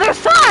on the other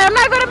side. I'm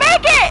not gonna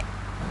make it.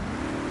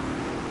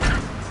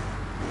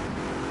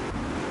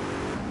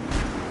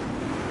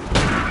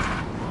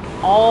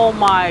 Oh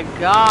my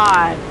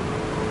god.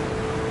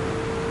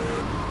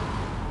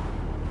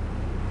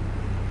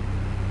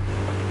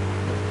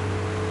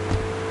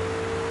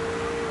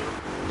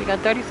 We got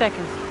 30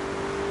 seconds.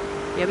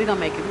 Yeah, we gonna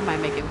make it. We might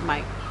make it. We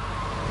might.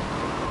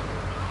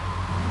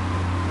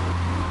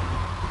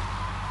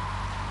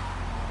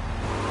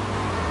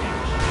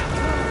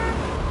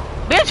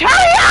 Bitch,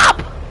 hurry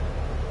up!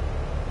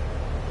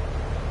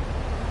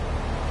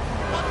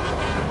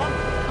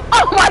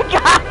 Oh my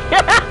god!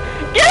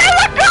 Get in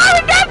the car!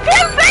 We got 10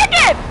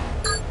 seconds!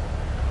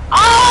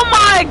 Oh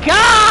my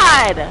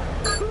god!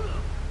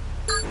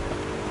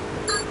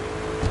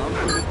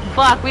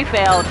 Fuck, we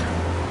failed.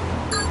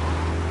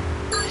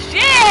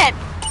 Shit!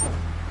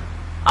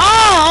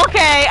 Oh,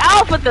 okay.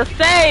 I'll put the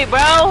save,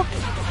 bro.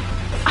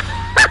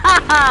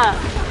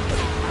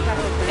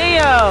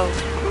 Theo.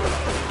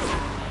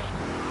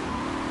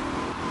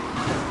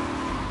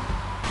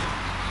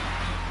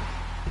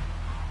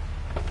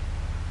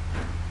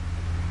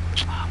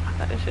 Oh my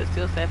god, this shit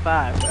still said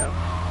 5, bro.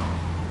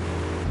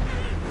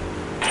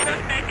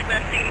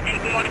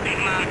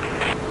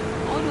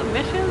 Oh, the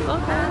missions?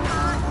 Okay.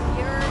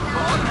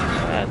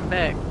 That's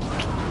back.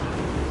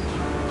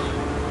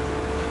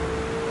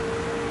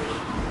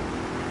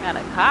 Got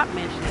a cop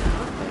mission.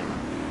 Okay.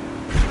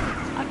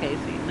 can't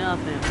see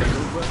nothing.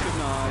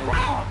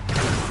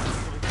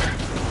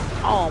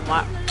 Oh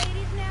my.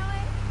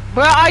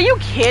 Bro, are you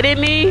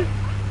kidding me?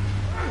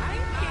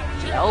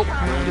 Nope,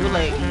 too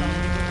late.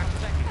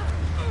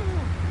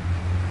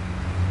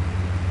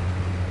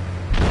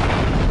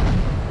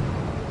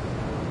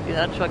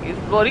 Yeah, that truck is.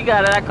 Boy, he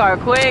got out of that car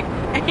quick.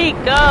 He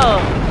go.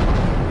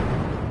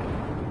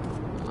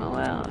 Oh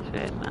well,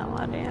 shit, not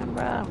my damn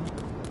problem.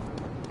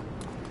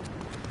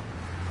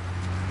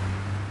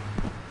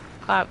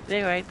 Cop,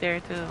 they right there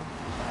too.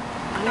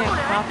 I hear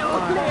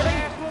popcorn.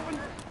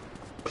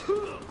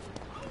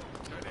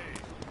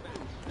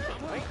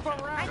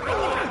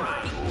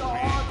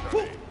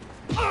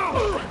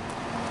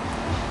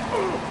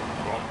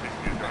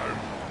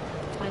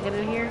 Can I get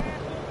in here?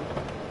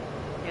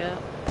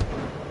 Yep.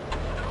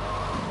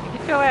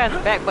 Get your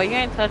ass back, but you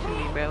ain't touching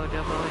me, bro. With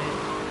your boy.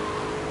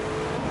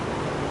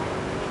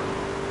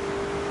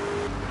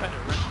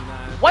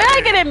 Why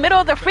I get in the middle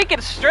of the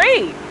freaking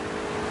street?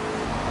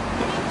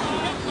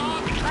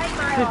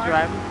 Just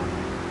driving.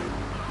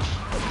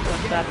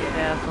 Gonna stop these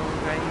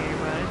assholes right here,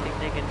 bro. They think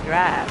they can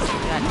drive.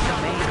 Got the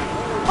man.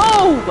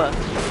 Move!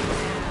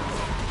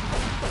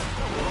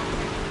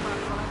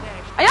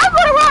 Are y'all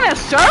going around in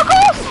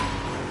circles?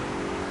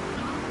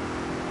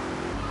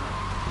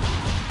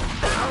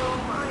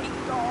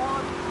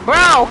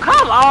 Bro,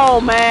 come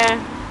on,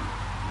 man.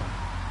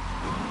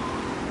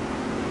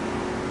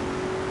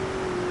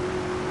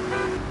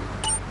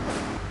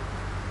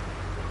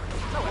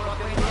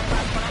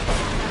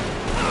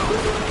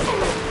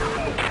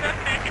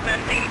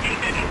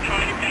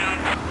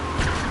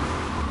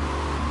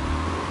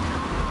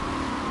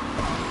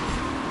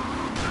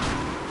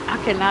 I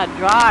cannot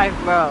drive,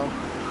 bro.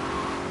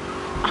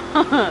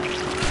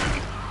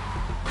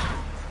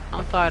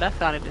 I'm sorry, that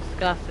sounded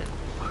disgusting.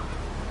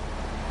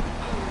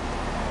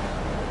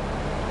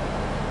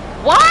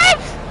 What?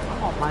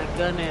 Oh my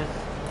goodness.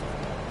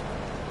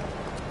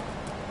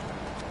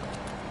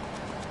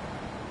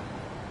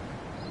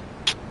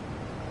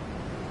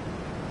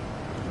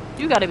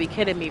 You gotta be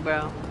kidding me,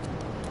 bro.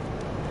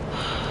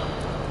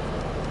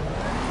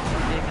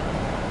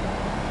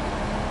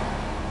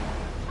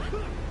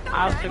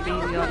 Officer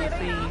Beasley on the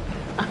scene.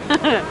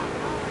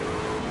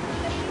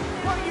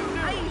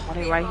 Oh,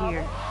 they right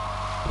here.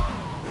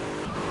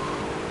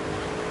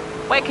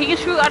 Wait, can you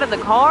shoot out of the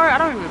car? I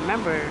don't even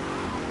remember.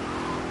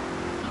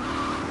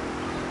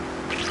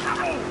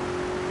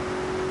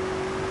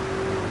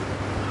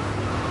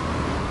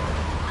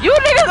 You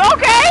niggas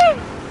okay?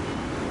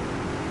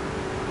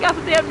 You got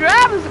some damn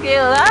driving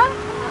skills, huh?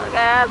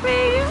 Okay, I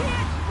see you.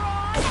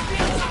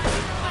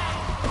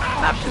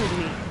 Stop shooting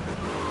me.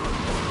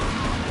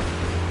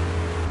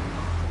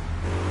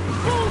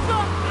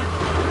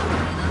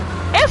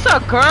 It's a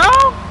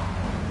girl?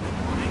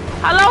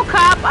 Hello,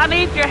 cop. I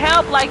need your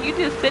help. Like, you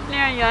just sitting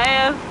there in your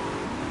ass.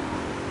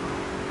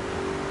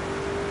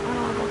 I don't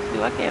know what to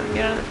do. I can't even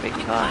get out of the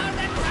freaking car.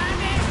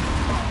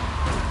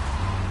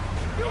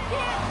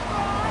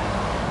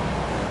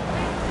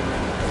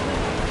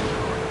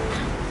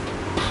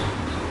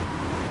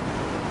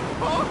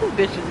 Oh, this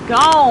bitch is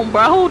gone,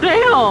 bro.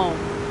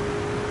 Damn.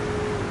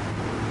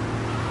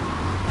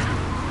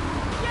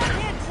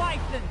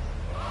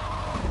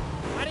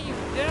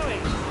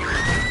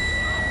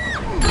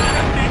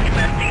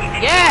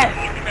 Yes!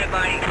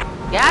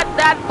 Got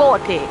that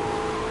 40.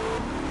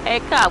 Hey,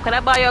 cop, can I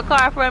buy your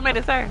car for a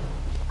minute, sir?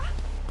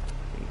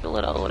 Your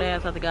little old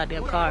ass out the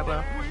goddamn car,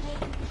 bro.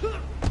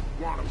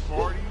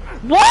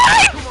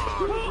 What?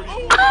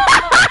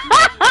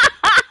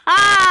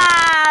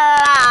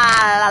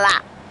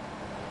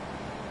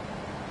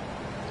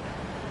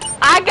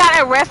 I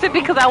got arrested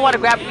because I want to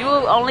grab you. You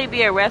will only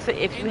be arrested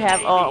if you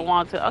have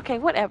want to. Okay,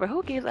 whatever.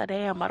 Who gives a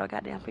damn about a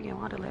goddamn freaking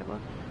want to label?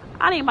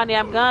 I need my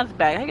damn guns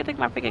back. How you take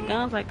my freaking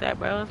guns like that,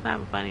 bro? It's not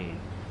even funny.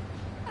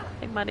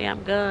 Take my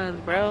damn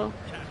guns, bro.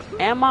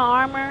 And my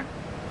armor.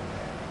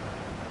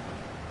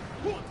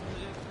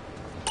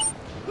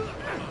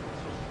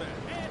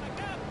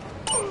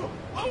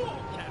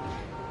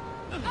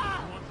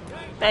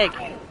 Thank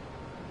you.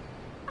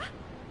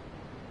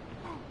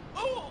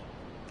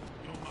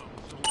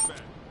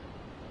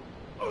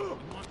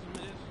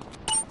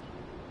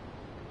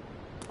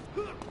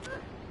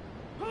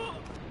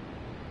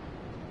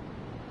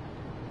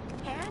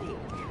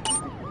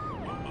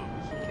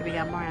 We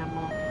got more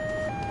ammo.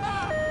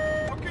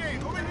 Okay,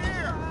 over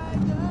here.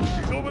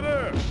 He's over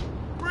there.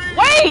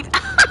 Wait!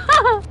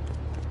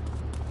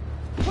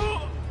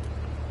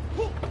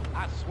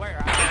 I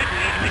swear I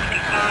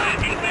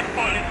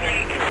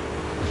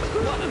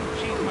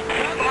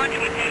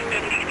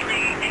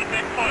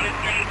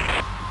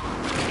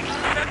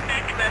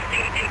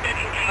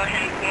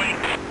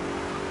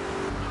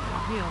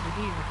He over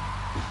here.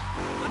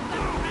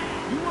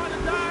 You wanna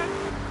die?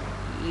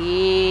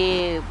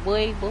 Yeah,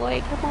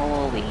 boy, come on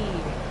over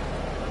here.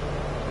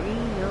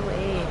 Bring your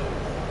ass.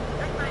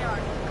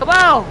 Come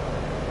on!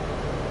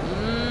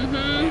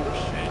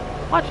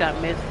 Watch I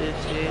miss this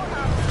shit.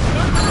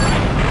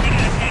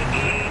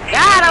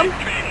 Got him!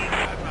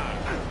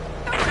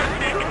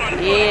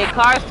 Yeah,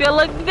 car still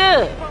looking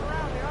good.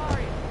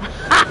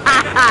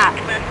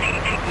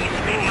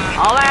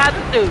 All I have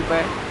to do,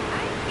 bro.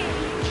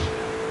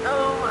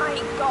 Oh my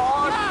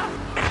god.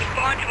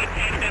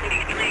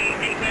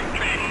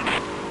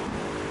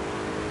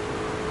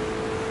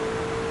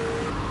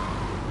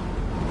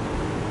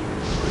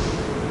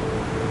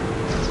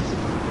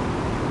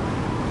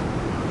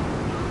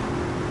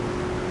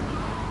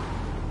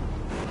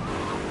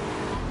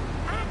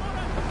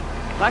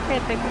 Why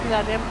can't take this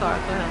goddamn car?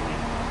 So help me.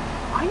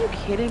 Are you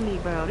kidding me,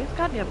 bro? This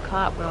goddamn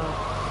cop, bro.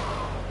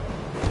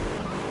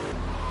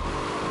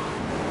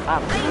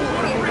 Stop moving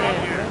his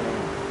ass, bro.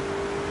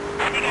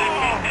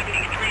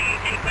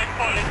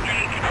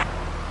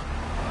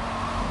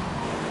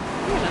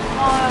 You in a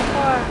small ass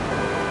car.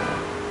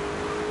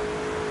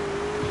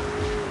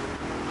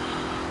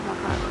 My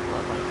car just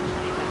looks like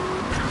something.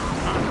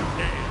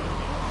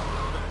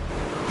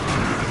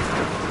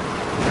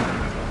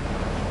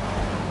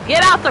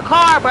 Get out the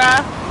car,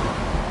 bruh.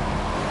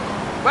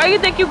 Where you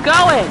think you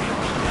going?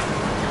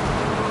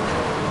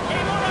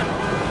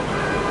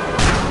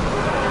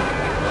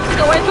 You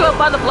go into it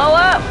about to blow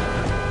up?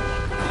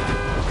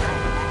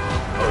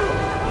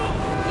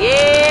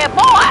 Yeah,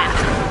 boy!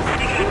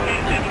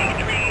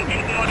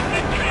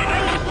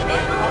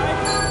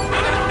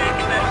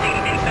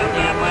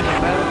 Damn money,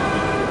 bro.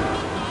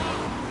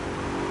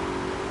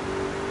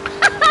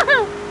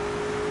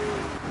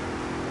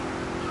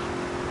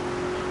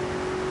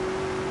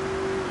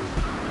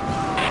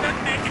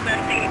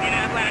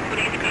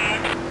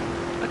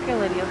 Okay,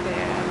 lady,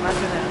 okay. I'm not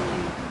gonna.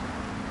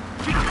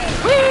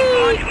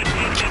 Whee!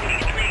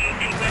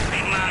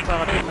 Bro,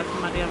 they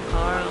messing my damn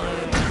car.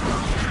 Like.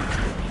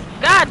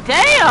 God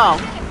damn!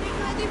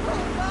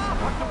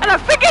 And a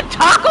freaking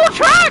taco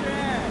truck?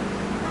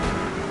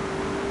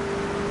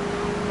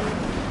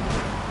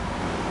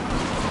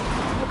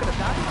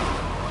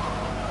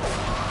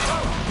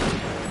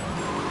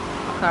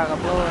 My car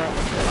gonna blow up.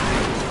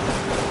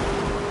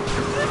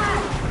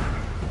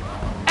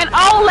 An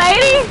old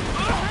lady?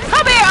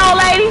 Come here, old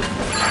lady!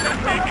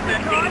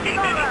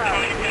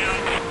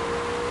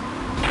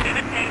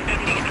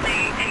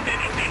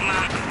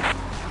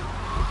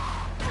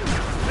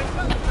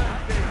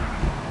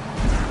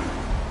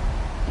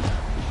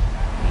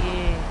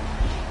 Yeah.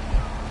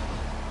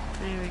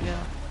 There we go.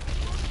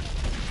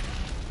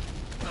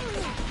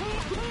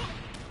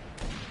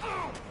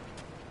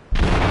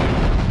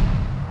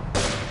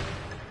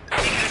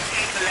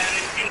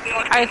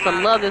 I used to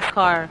love this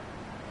car.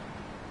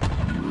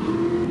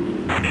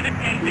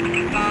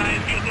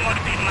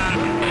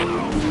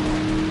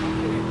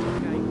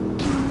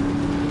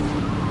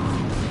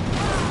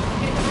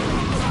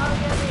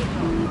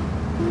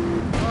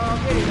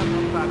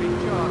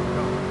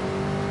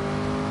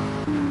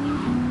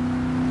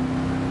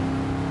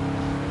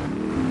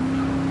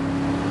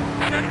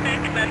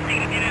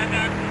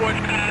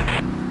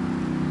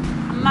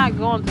 I'm not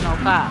going to no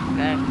cop,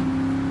 okay?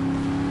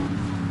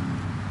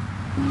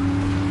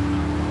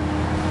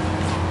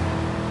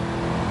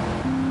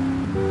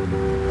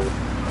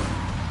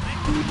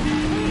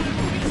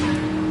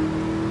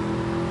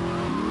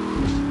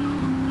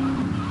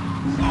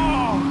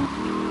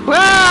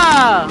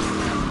 Bruh!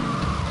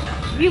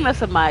 You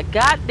messing my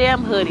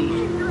goddamn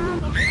hoodie.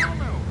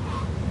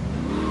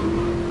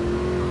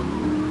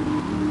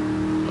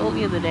 Go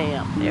get the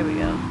damn. There we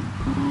go.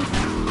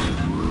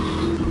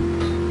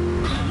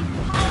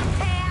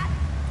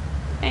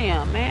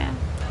 Damn, man.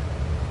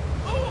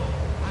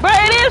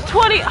 Bruh, it is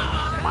 20.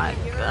 Oh my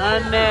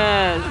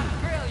goodness.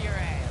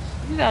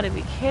 You gotta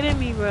be kidding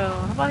me, bro.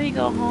 How about he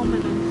go home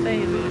and then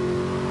save it?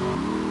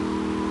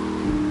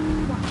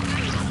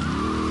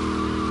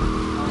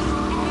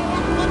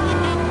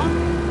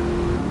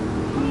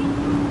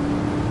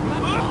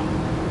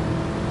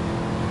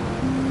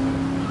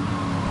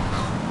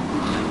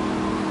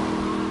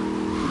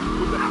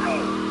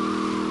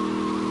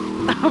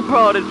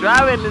 Bro, the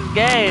driver in this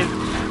game.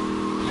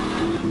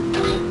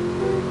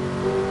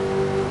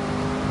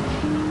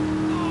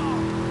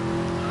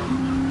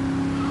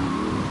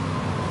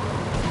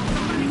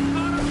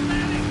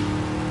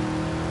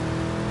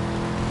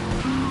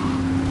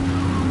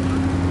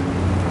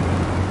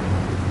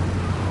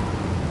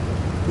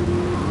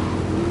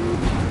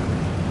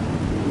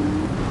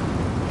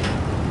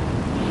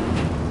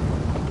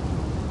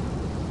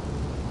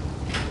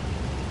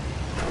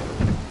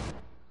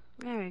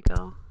 There we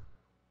go.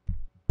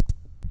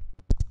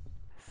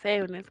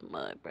 Saving this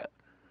mud, bro.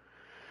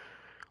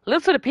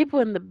 Listen to the people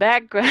in the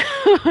background.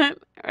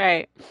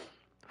 Right.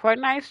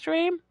 Fortnite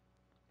stream?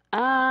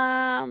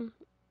 I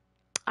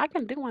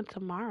can do one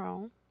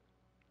tomorrow.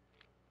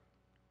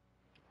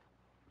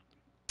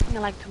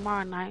 Yeah, like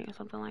tomorrow night or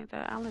something like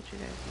that. I'll let you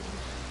guys know.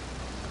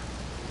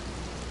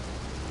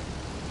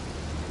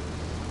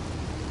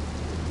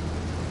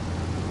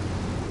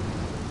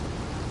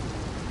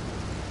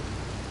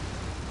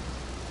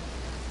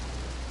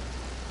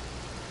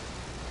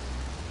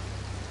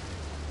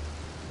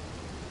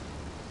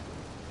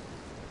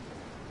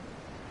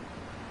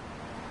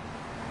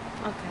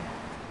 Okay.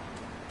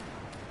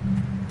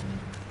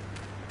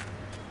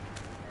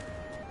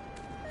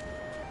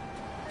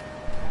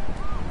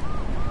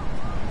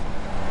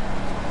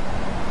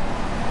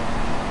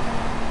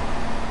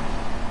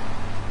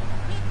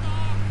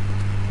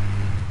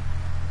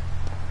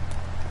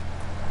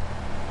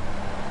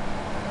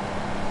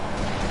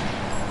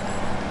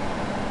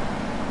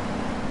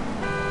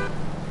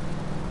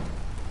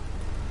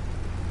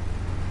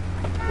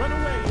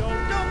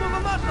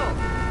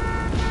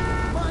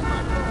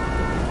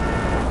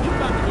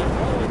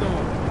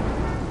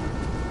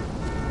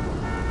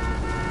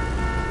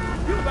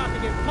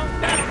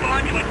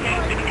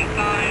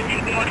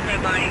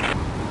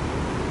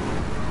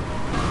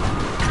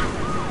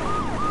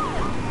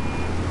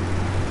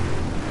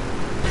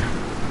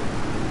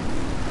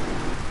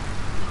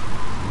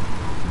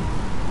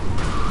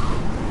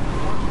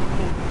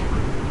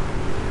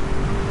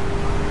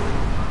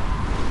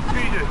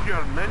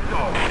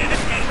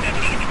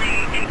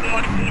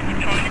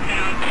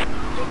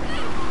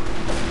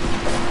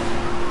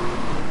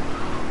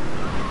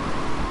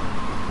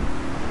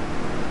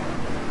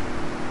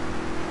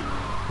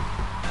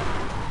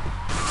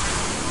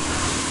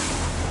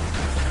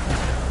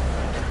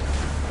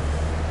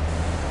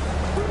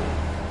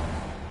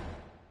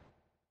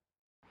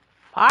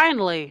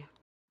 Finally.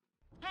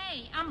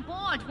 Hey, I'm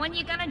bored. When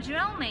you gonna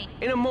drill me?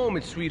 In a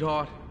moment,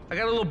 sweetheart. I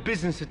got a little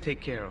business to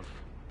take care of.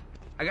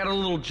 I got a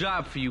little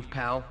job for you,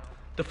 pal.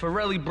 The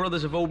Forelli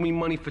brothers have owed me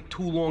money for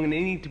too long and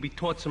they need to be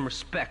taught some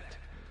respect.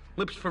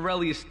 Lips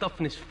Forelli is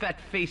stuffing his fat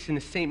face in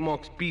the St.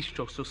 Mark's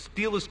Bistro, so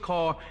steal his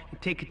car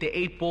and take it to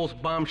 8 Ball's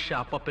bomb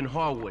shop up in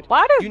Harwood.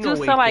 Why does you know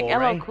dude sound like 8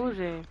 Ball, LL Cool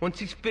J? Once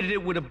he's fitted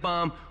it with a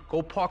bomb,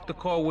 go park the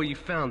car where you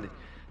found it.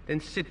 Then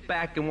sit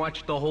back and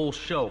watch the whole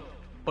show.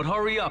 But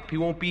hurry up, he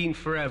won't be eating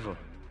forever.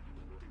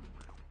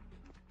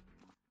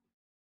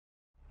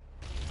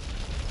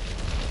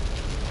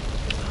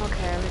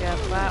 Okay, we got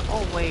 5.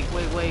 Oh, wait.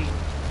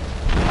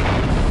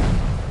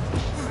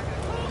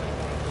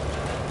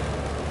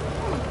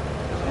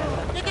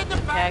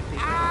 Taxi.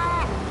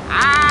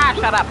 Ah,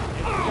 shut up.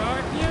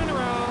 Your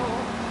funeral.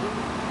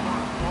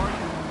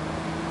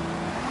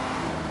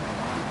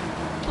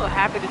 I'm so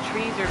happy the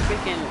trees are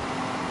freaking,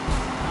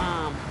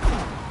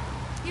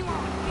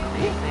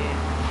 amazing.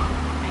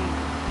 Ain't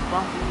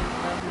bumpy and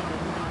stuff.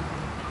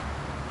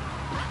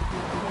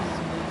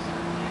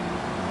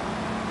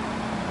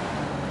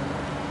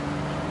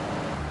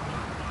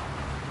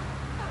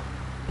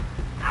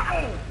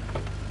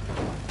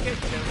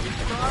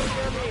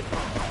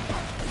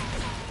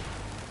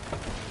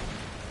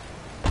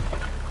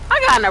 I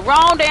got in the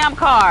wrong damn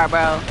car,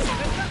 bro.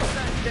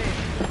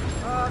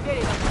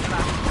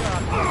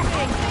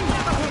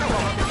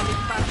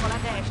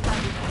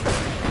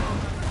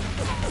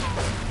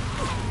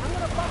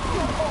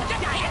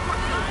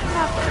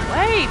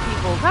 Wait,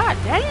 people, god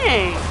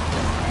dang.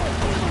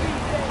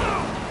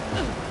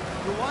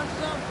 You want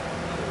some?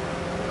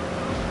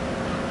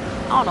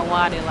 I don't know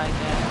why they like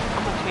that.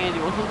 I'm gonna change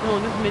it. What's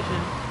doing this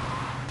mission?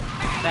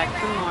 Back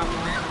to normal.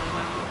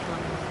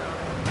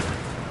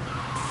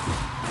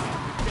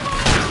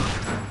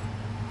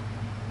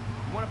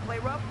 You wanna play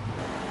rough?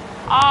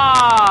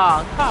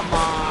 Oh, come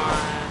on.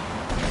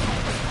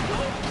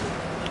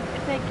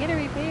 It said get it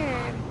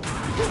repaired.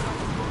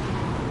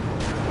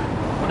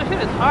 Well, the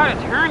shit is hard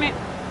to turn it.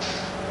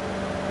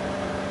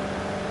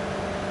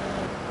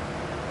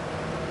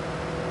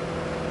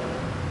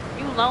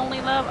 You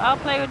lonely, love? I'll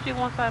play with you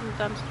once I'm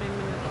done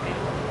streaming this game.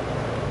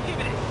 Give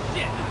it a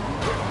shit.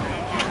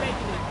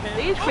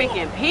 These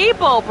freaking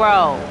people,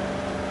 bro.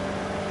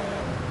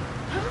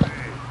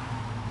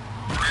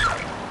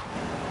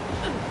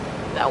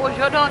 That was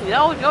your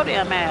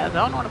damn ass. I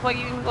don't know what the fuck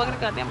you even go get a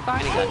goddamn car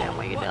any goddamn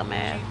way, you dumb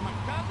ass.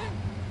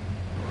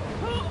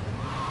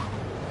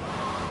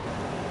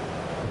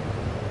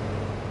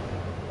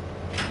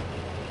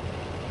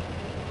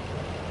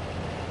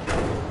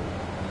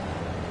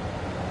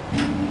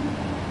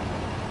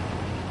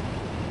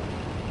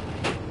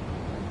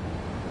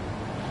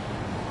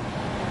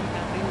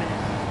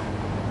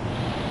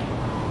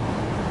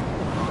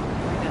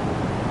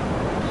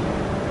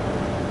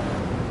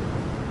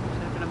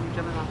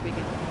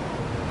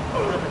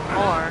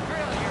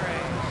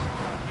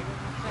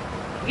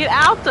 Get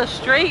out the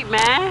street,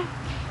 man.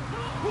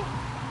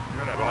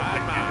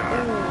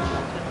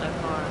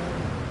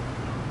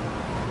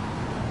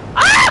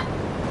 Ah!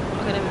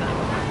 Okay, there we go.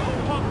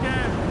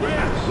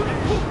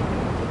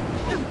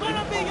 It's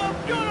gonna be your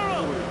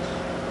funeral.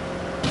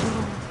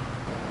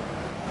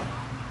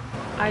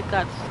 I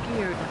got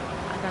scared.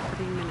 I got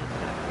 3 minutes.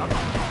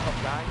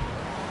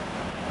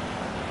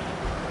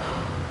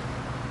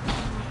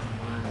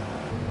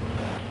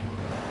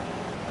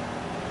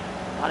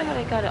 Why the hell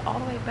they got it all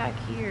the way back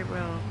here,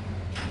 bro?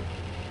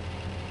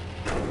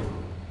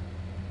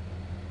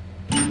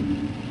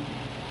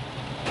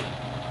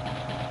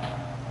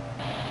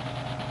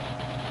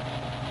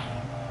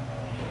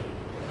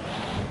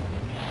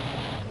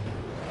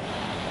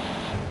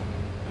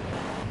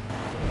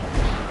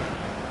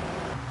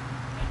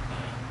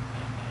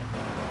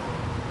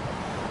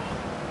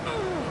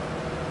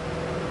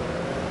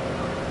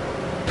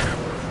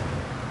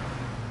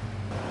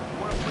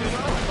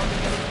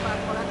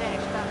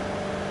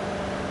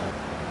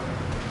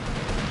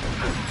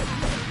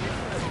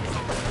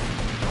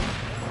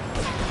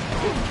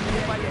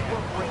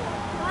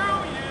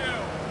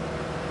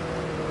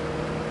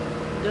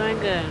 Doing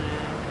good,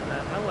 man.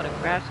 If I would have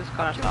crashed this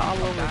car all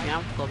over me,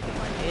 I'm gonna be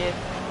pissed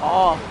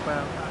off,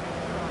 bro.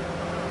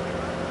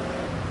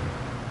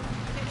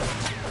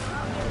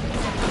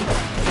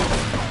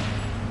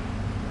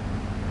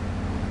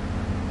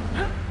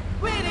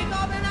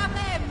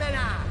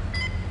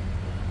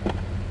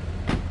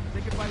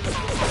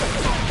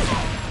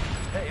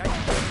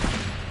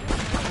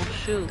 Oh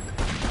shoot.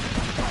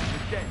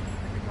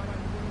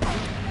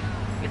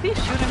 Is he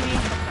shooting me?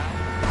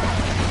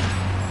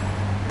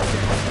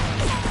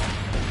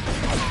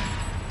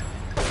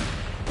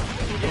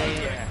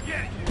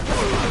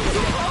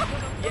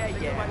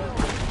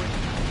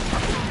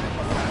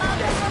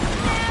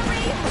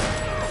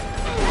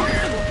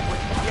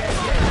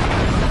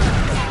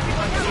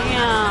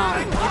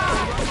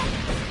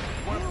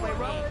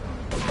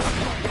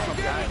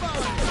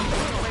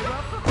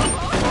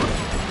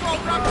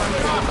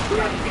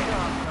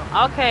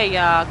 Okay,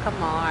 y'all, come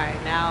on.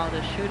 Alright, now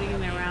the shooting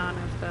around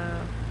and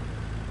stuff.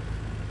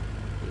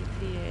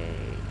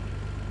 GTA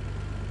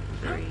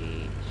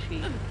 3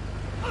 cheats.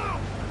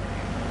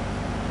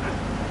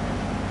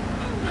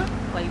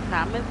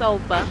 Playtime is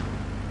over.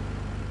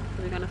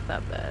 We're gonna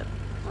stop that.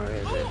 Where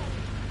is it?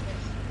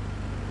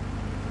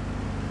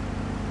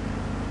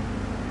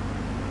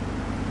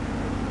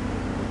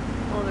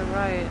 Oh, they're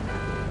right.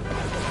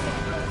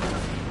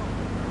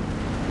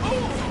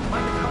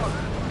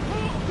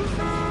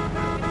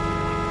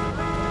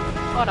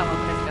 Hold on,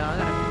 okay, y'all. I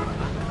gotta.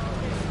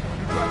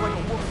 You drive like a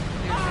woman.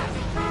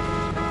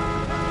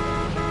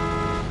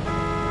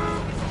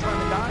 You trying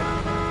to die?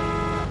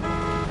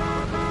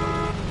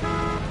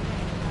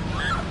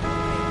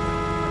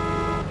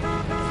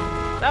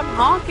 Stop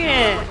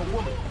honking. Like a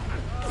woman.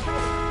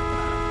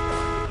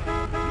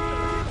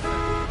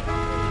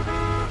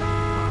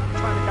 You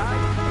trying to die?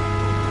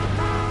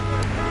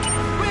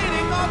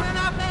 Quindi come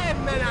una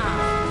femmina!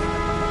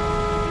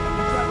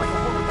 You drive like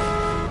a woman.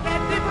 Che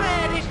ti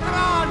credi,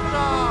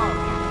 stronzo?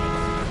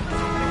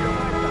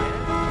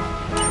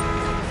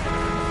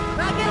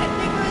 Ma che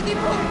ti credi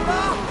puppo?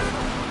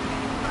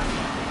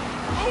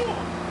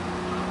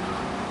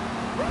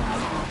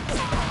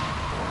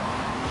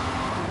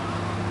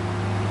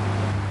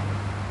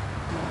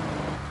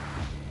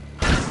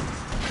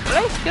 Are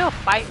they still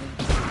fighting?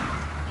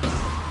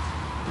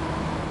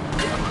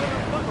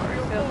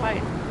 Still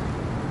fighting.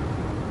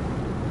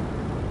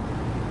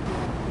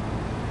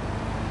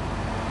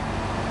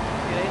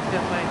 Yeah, they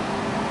still fighting.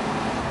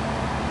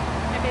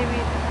 Hey baby,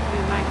 this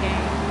is my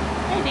game.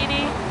 Hey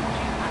Dee.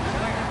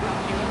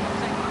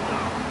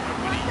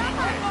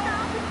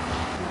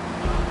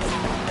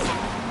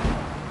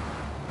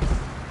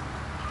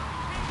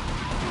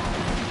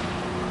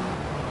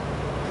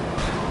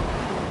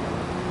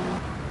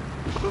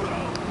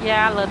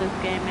 Yeah, I love this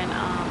game in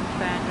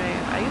San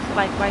Andreas. I used to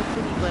like Vice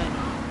City, but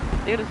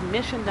there was this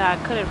mission that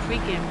I couldn't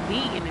freaking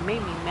beat, and it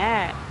made me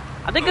mad.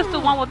 I think it's the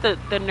one with the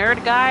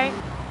nerd guy.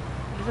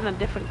 He's in a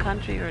different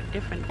country or a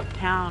different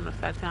town or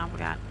that town, I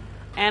forgot.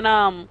 And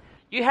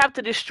you have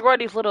to destroy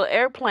these little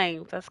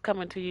airplanes that's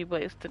coming to you,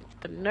 but it's the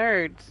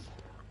nerds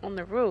on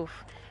the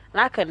roof. And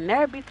I could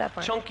never beat that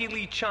part. Chunky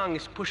Lee Chong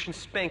is pushing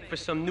Spank for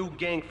some new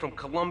gang from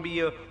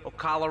Colombia or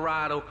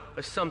Colorado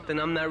or something.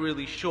 I'm not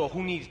really sure.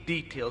 Who needs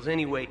details?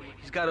 Anyway,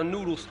 he's got a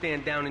noodle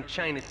stand down in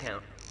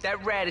Chinatown.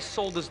 That rat has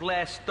sold his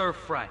last stir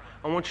fry.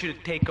 I want you to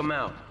take him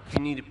out. If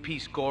you need a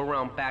piece, go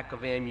around back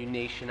of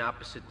Ammunition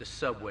opposite the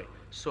subway.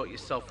 Sort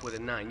yourself with a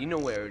 9. You know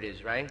where it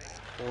is, right?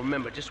 Well,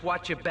 remember, just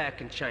watch your back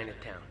in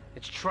Chinatown.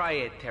 It's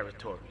triad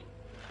territory.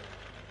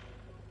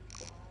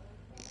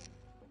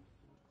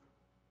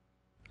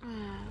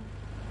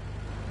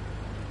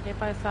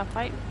 Everybody stop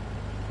fighting?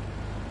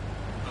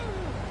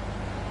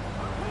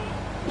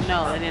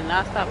 No, they did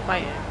not stop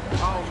fighting.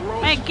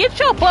 Man, get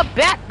your butt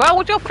back, bro,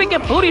 with your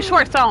freaking booty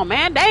shorts on,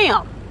 man.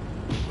 Damn.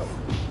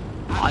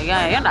 Oh,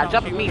 yeah, you're not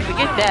jumping me.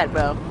 Forget that,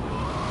 bro.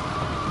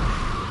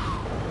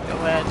 Go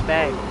ahead,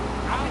 back.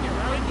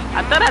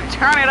 I thought I'd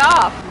turn it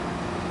off.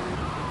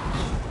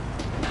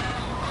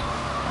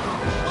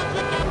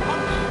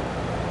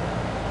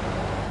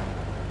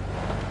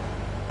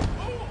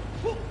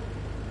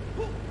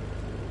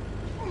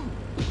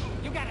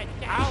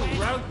 I'll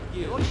roast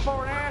you. Look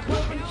for an ass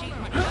whooping.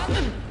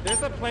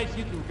 There's a place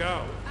you can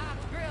go. I'll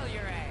grill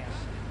your ass.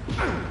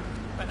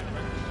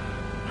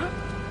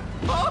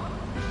 Oh!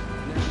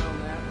 Never known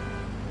that.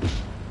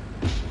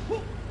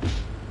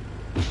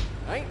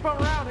 I ain't from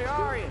around here,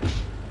 are you?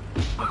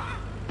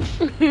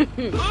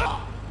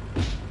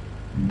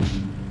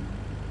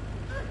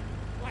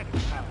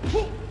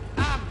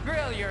 I'll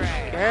grill your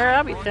ass. Girl,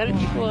 I'll be setting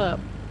people up.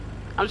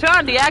 I'm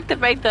trying to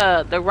deactivate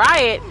the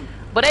riot,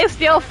 but they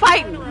still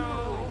fighting.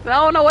 So I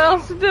don't know what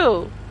else to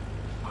do.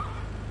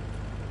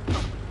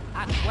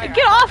 Hey,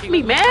 get off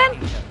me, man!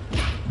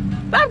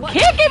 Stop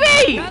kicking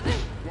me!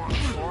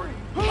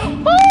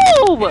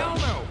 Move!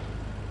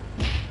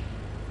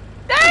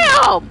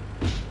 Damn!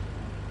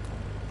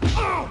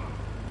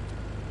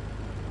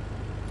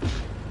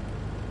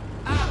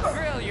 I'll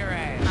grill your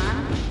ass.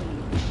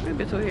 That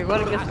bitch over here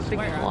running against the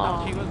freaking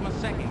wall. She was my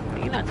second.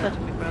 You're not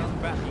touching me, bro.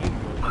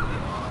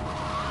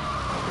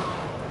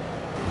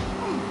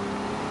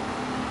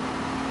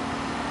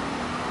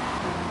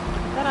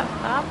 Did I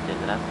stop it?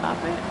 Did I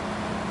stop it?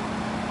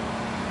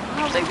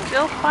 No, they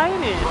still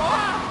fighting.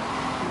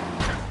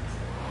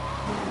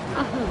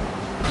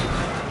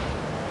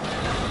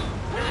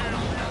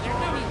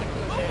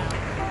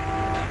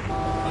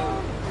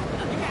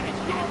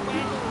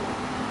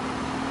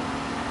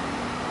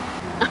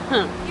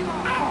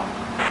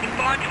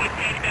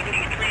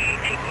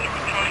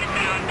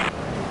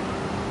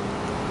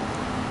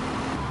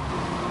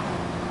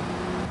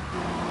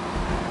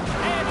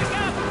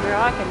 Girl,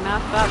 I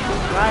cannot stop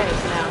this riot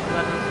now because I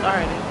just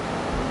started.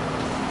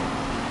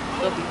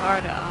 It'll be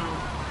hard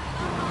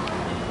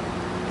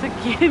to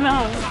get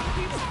on.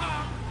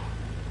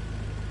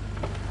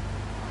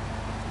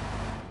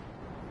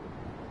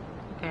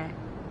 Okay.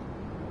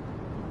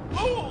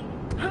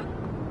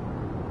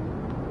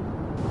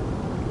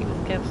 He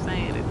just kept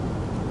saying it.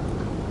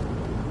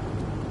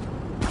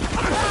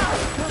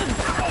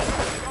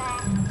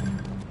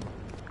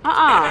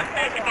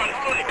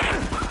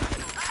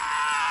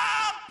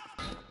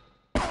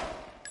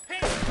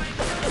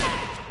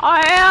 Oh,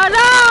 hell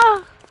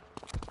no!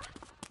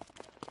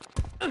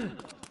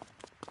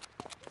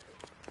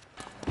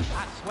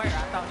 I swear, I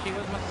thought she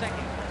was my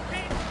second.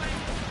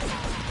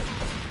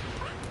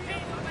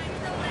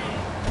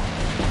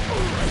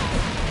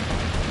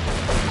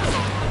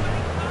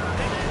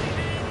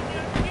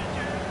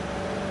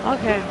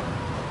 Okay,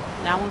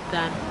 that one's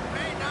done.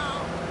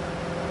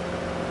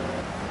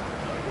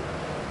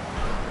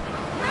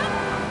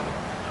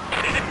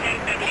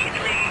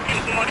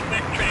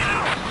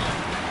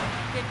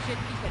 Good shit,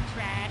 piece of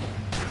trash.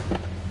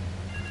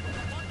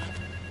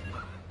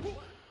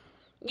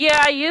 Yeah,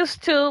 I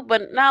used to,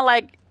 but not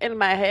like in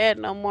my head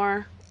no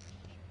more.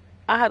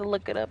 I had to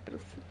look it up and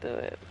do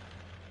it.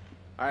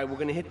 Alright, we're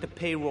gonna hit the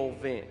payroll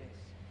van.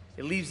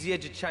 It leaves the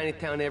edge of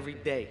Chinatown every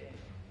day.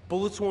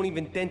 Bullets won't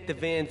even dent the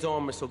van's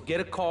armor, so get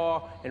a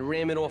car and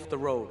ram it off the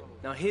road.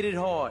 Now hit it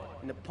hard,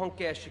 and the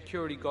punk-ass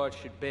security guard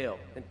should bail.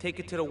 Then take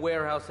it to the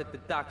warehouse at the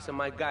docks, and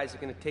my guys are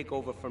gonna take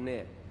over from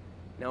there.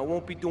 Now, it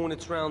won't be doing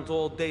its rounds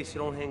all day, so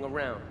don't hang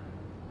around.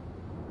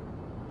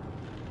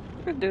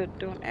 You're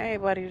doing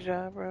everybody's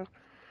job, bro.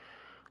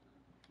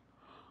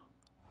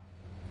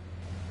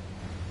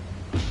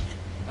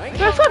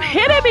 Stop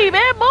hitting me,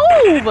 man.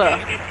 Move!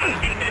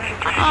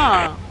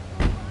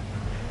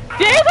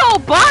 There's no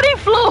body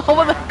flew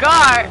over the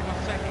guard.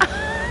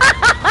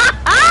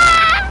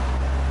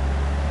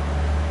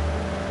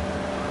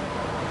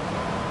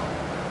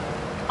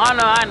 Oh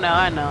no,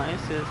 I know.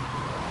 It's just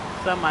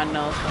some I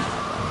know.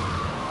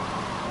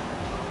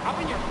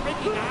 Open your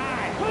freaking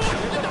eyes.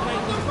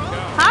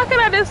 How can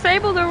I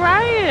disable the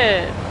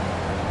riot?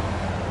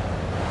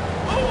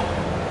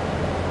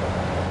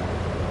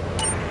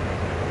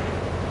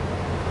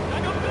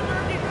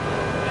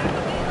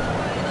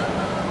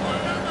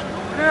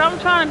 Girl, I'm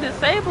trying to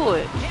disable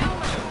it.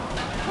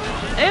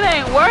 It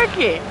ain't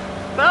working.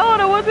 So I don't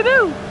know what to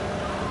do.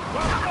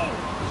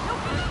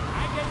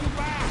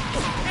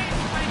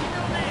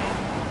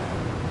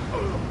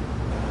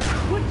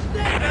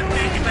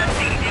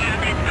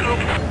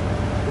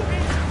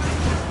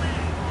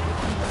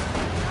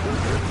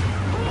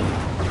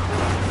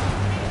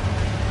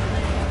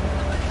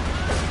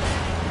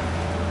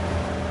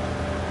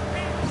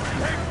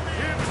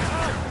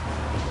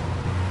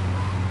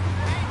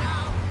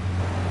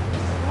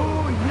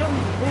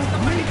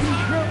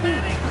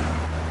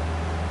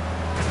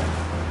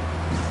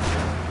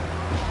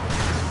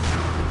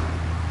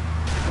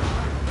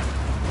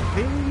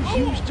 Things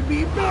used to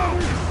be better.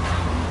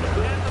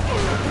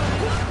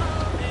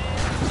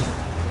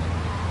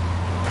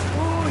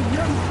 Oh,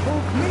 young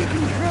folk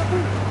making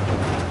trouble.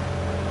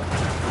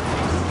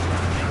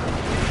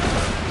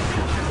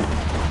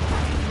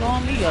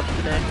 Blowing me up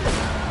today.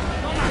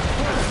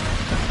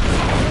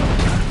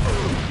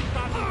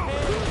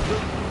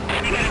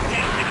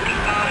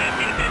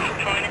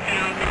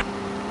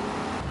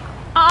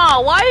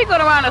 Oh, why are you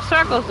going around in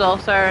circles though,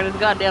 sir, in this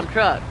goddamn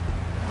truck?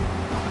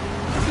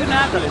 You're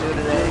not gonna do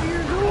today.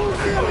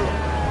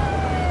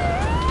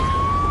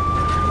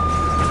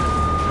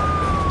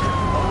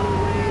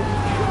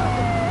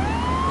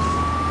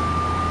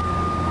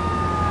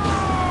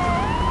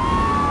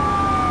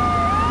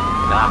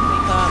 Stop me,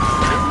 cop.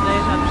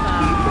 Today's not the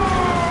time.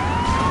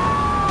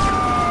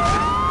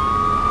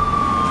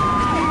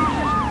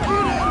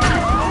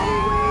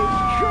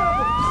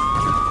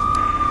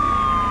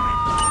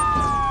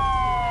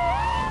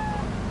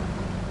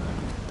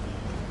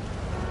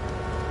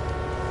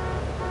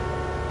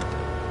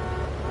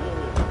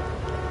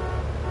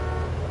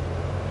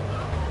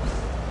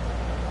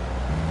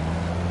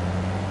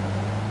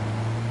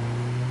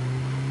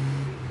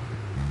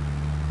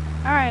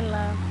 All right,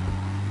 love.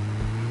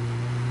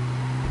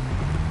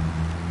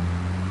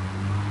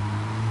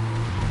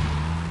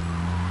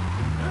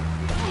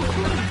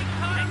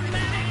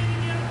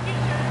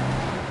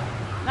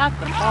 Not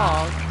the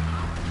fog.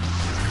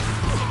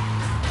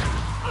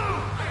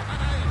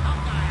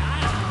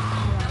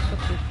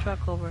 Flip this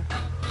truck over.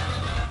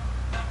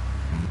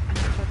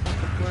 Truck off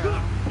the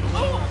ground.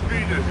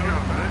 Speed is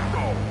coming, let's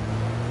go.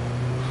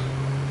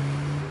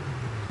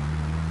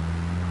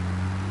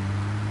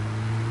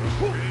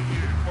 There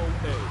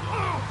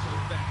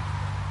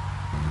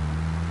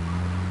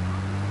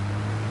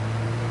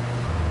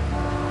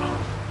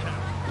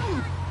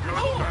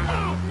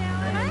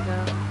you go.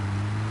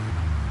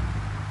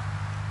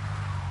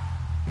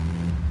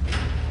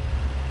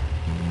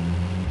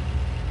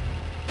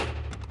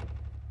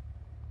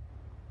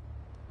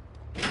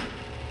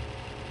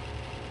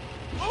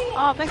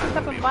 Oh, thanks for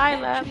stopping by,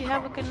 love. You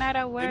have a good night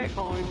at work.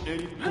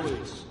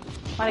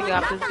 Might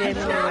get off this game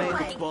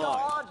anyway.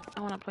 I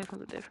want to play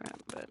something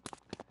different, but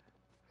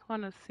I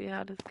want to see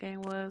how this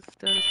game was.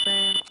 Still the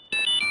same.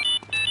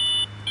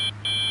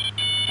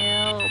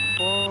 El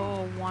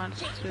Boro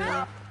wants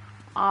to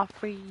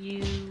offer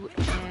you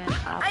an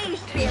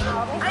opportunity to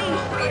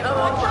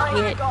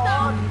get to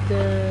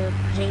the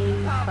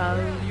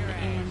payphone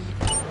in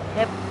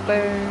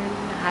Hepburn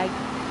Heights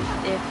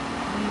if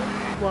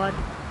you want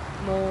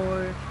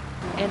more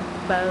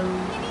Info.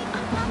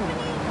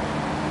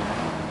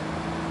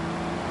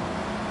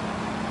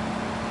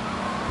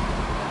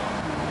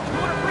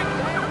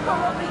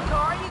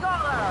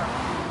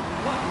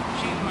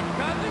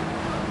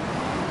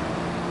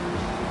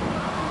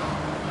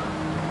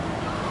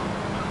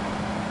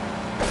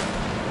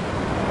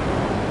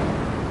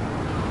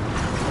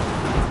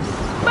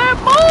 Man,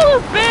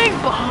 move, big.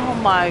 Oh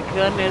my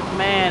goodness,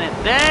 man.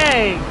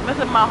 Dang.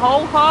 Missing my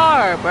whole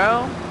car,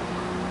 bro.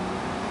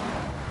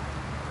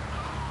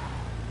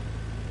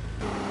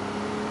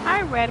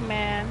 Hi, Red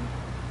Man.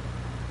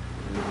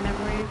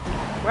 Memories.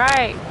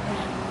 Right.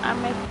 I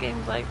miss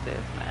games like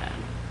this, man.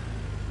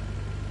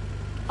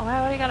 Oh, I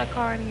already got a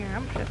car in here.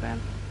 I'm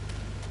tripping.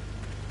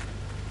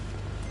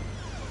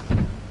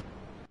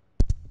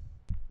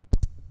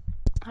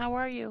 How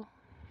are you?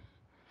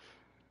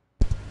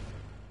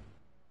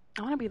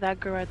 I want to be that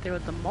girl right there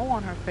with the mole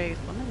on her face.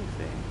 Let me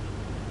see.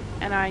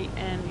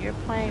 And you're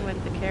playing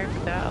with the character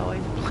that I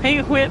always play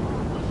with.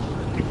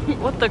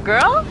 With the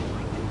girl?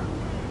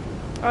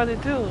 Or the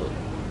dude?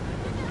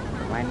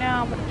 Right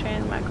now, I'm gonna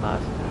change my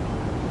costume.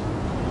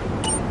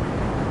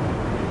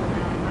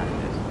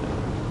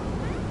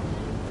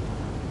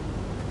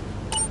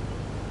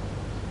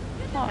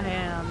 Oh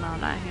hell no,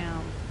 not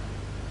him.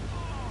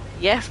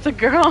 Yes, the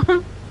girl.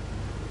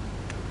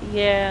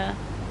 Yeah.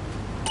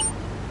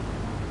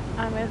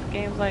 I miss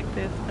games like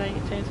this. Now you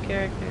change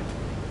characters.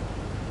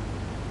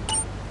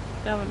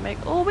 That would make.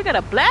 Oh, we got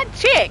a black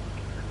chick.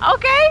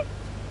 Okay.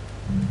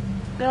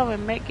 That would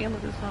make games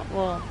like this.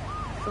 Well,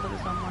 still like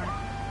this somewhere.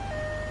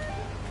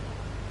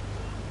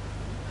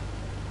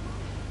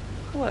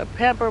 What a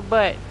pamper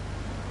butt.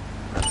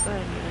 That's what I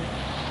needed.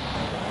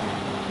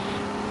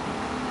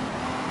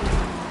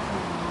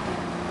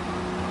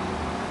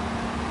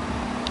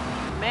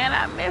 Man,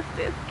 I miss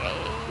this game.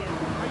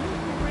 Are you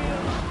for real? I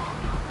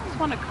just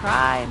want to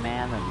cry,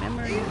 man. The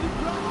memories.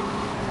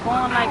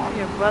 Going like to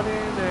your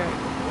brother's or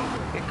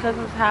your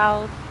cousin's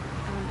house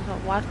and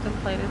just watch them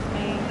play this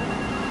game.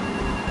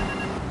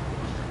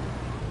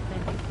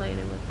 And he played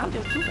it with. I'm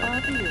just too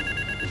far for you.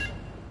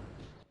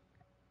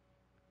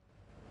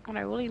 And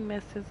I really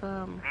miss his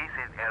the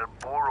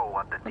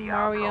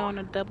Mario and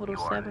the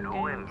 007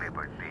 games.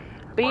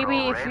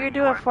 Baby, if you're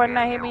doing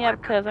Fortnite, hit me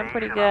up because I'm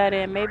pretty good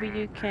and maybe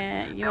you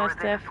and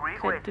Steph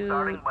could do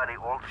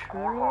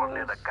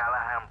churros.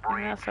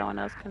 And now someone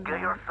else can do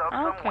it.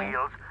 Okay.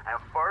 And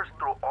first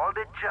through all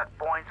the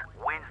checkpoints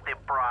wins the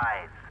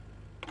prize.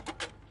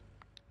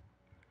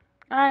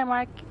 Alright,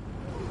 Mike.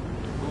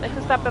 Thanks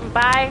for stopping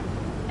by.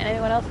 And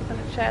everyone else is in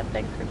the chat,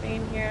 thanks for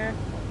being here.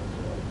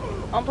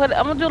 I'm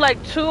gonna do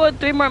like 2 or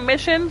 3 more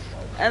missions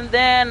and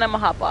then I'm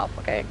gonna hop off,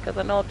 okay? Because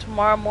I know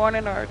tomorrow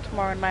morning or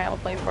tomorrow night I'm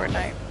gonna play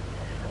Fortnite.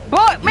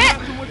 But man,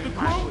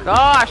 my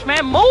gosh,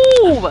 man,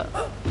 move!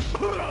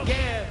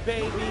 Yeah,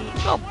 baby.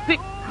 Go pick.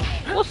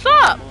 What's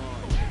up?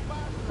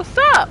 What's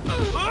up?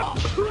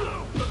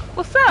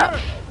 What's up?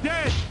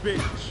 Dead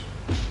bitch.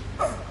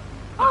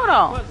 Hold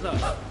on. What's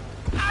up?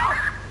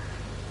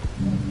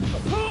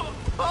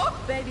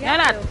 You're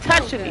not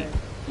touching me.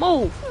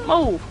 Move,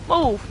 move,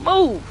 move,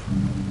 move.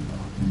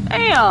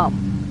 Damn.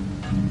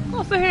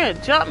 Don't sit here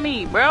and jump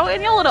me, bro.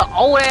 And your little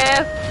old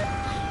ass.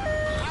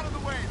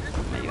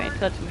 Man, you ain't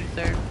touching me,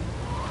 sir.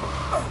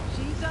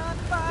 She's on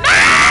fire.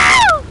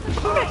 No!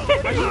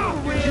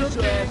 Just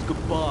ask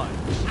goodbye.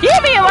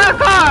 Get me in my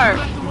car!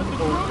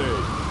 Okay.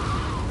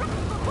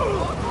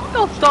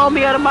 Don't stall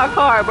me out of my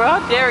car, bro. How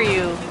dare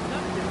you?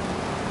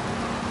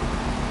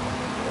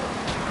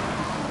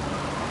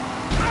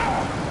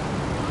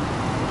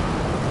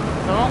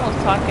 Someone was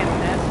talking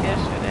mess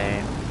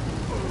yesterday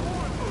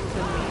to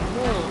me.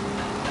 Who?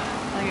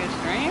 On your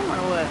stream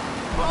or what?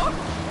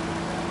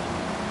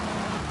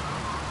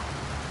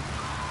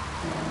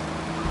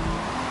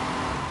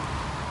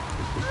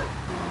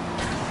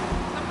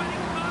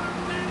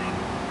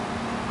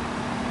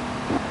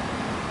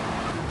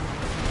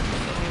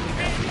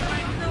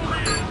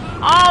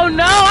 Oh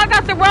no, I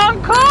got the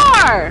wrong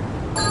car!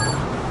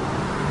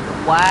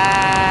 Wow.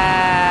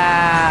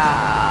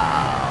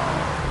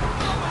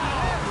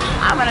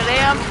 I'm in a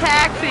damn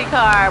taxi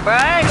car, bro.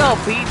 I ain't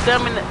gonna beat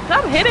them in the...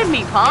 Stop hitting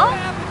me, punk.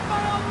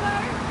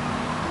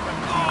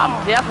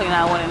 I'm definitely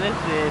not winning this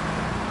shit.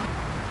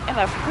 In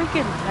a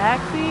freaking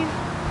taxi?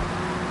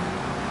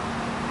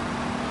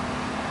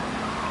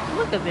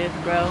 Look at this,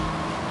 bro.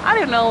 I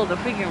didn't know it was a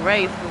freaking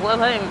race. I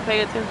didn't even pay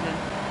attention.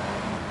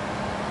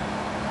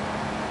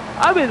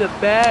 I'm in the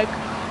back.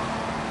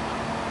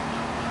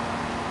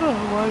 Oh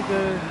my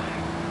god.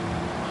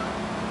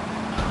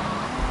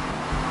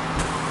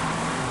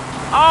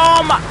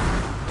 Oh my.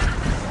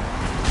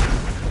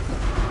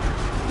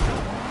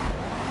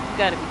 You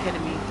gotta be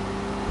kidding me.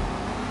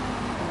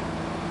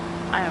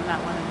 I am not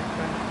winning this,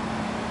 bro.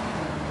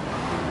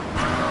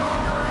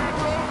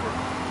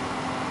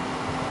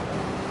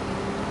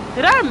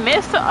 Did I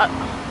miss a... you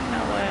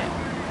know what?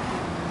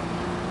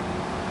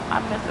 I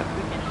missed a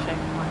freaking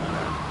checkpoint, bro.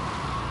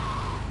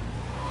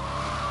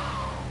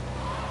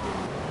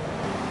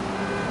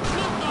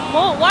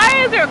 Well, why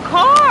is there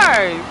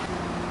cars?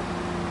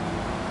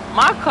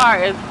 My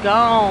car is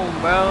gone,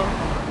 bro.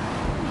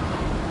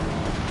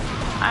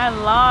 I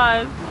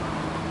lost,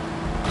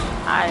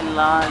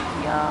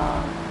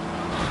 y'all.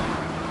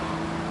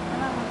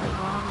 And I went the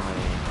wrong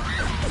way.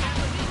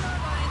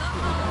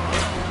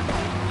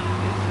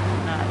 This is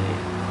not it.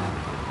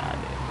 This is not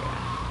it, bro.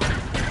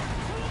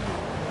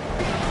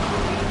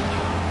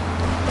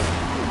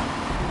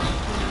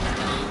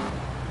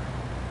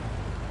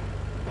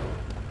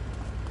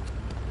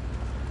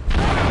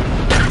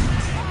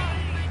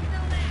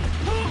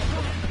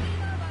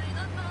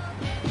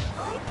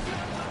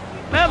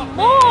 Man,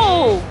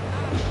 move!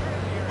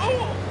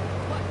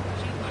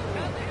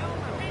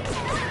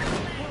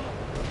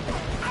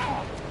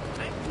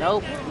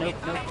 Nope, nope,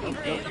 nope, nope,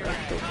 nope, nope,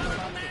 nope.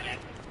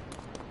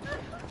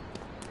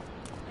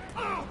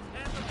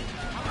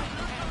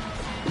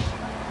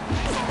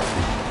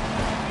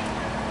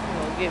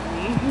 Don't get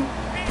me.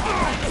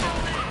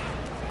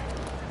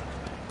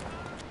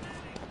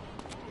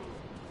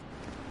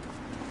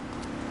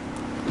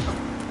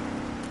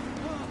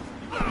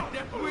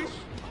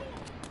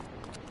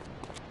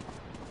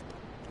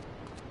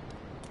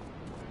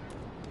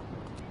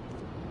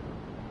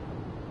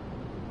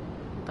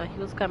 Thought he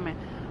was coming.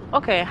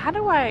 Okay, how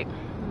do I?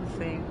 Let's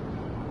see.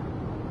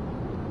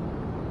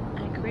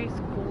 Increase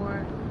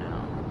score. No.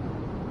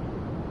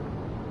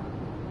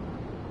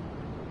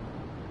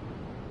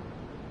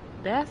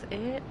 That's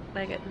it.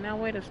 Like no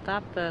way to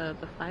stop the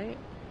fight.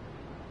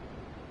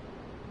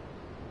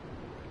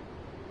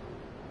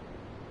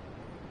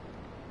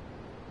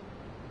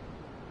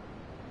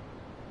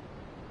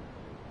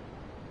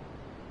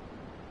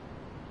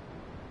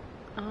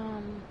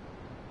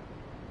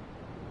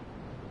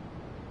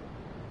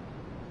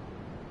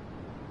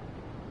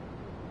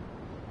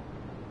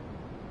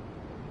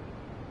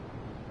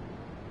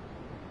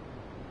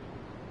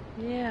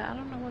 Yeah, I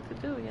don't know what to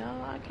do,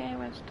 y'all. I can't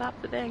even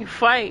stop the dang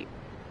fight.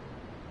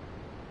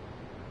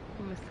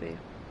 Let me see.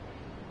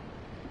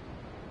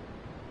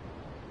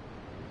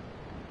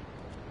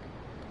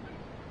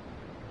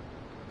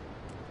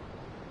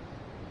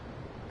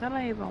 That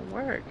don't even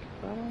work.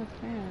 I don't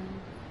understand.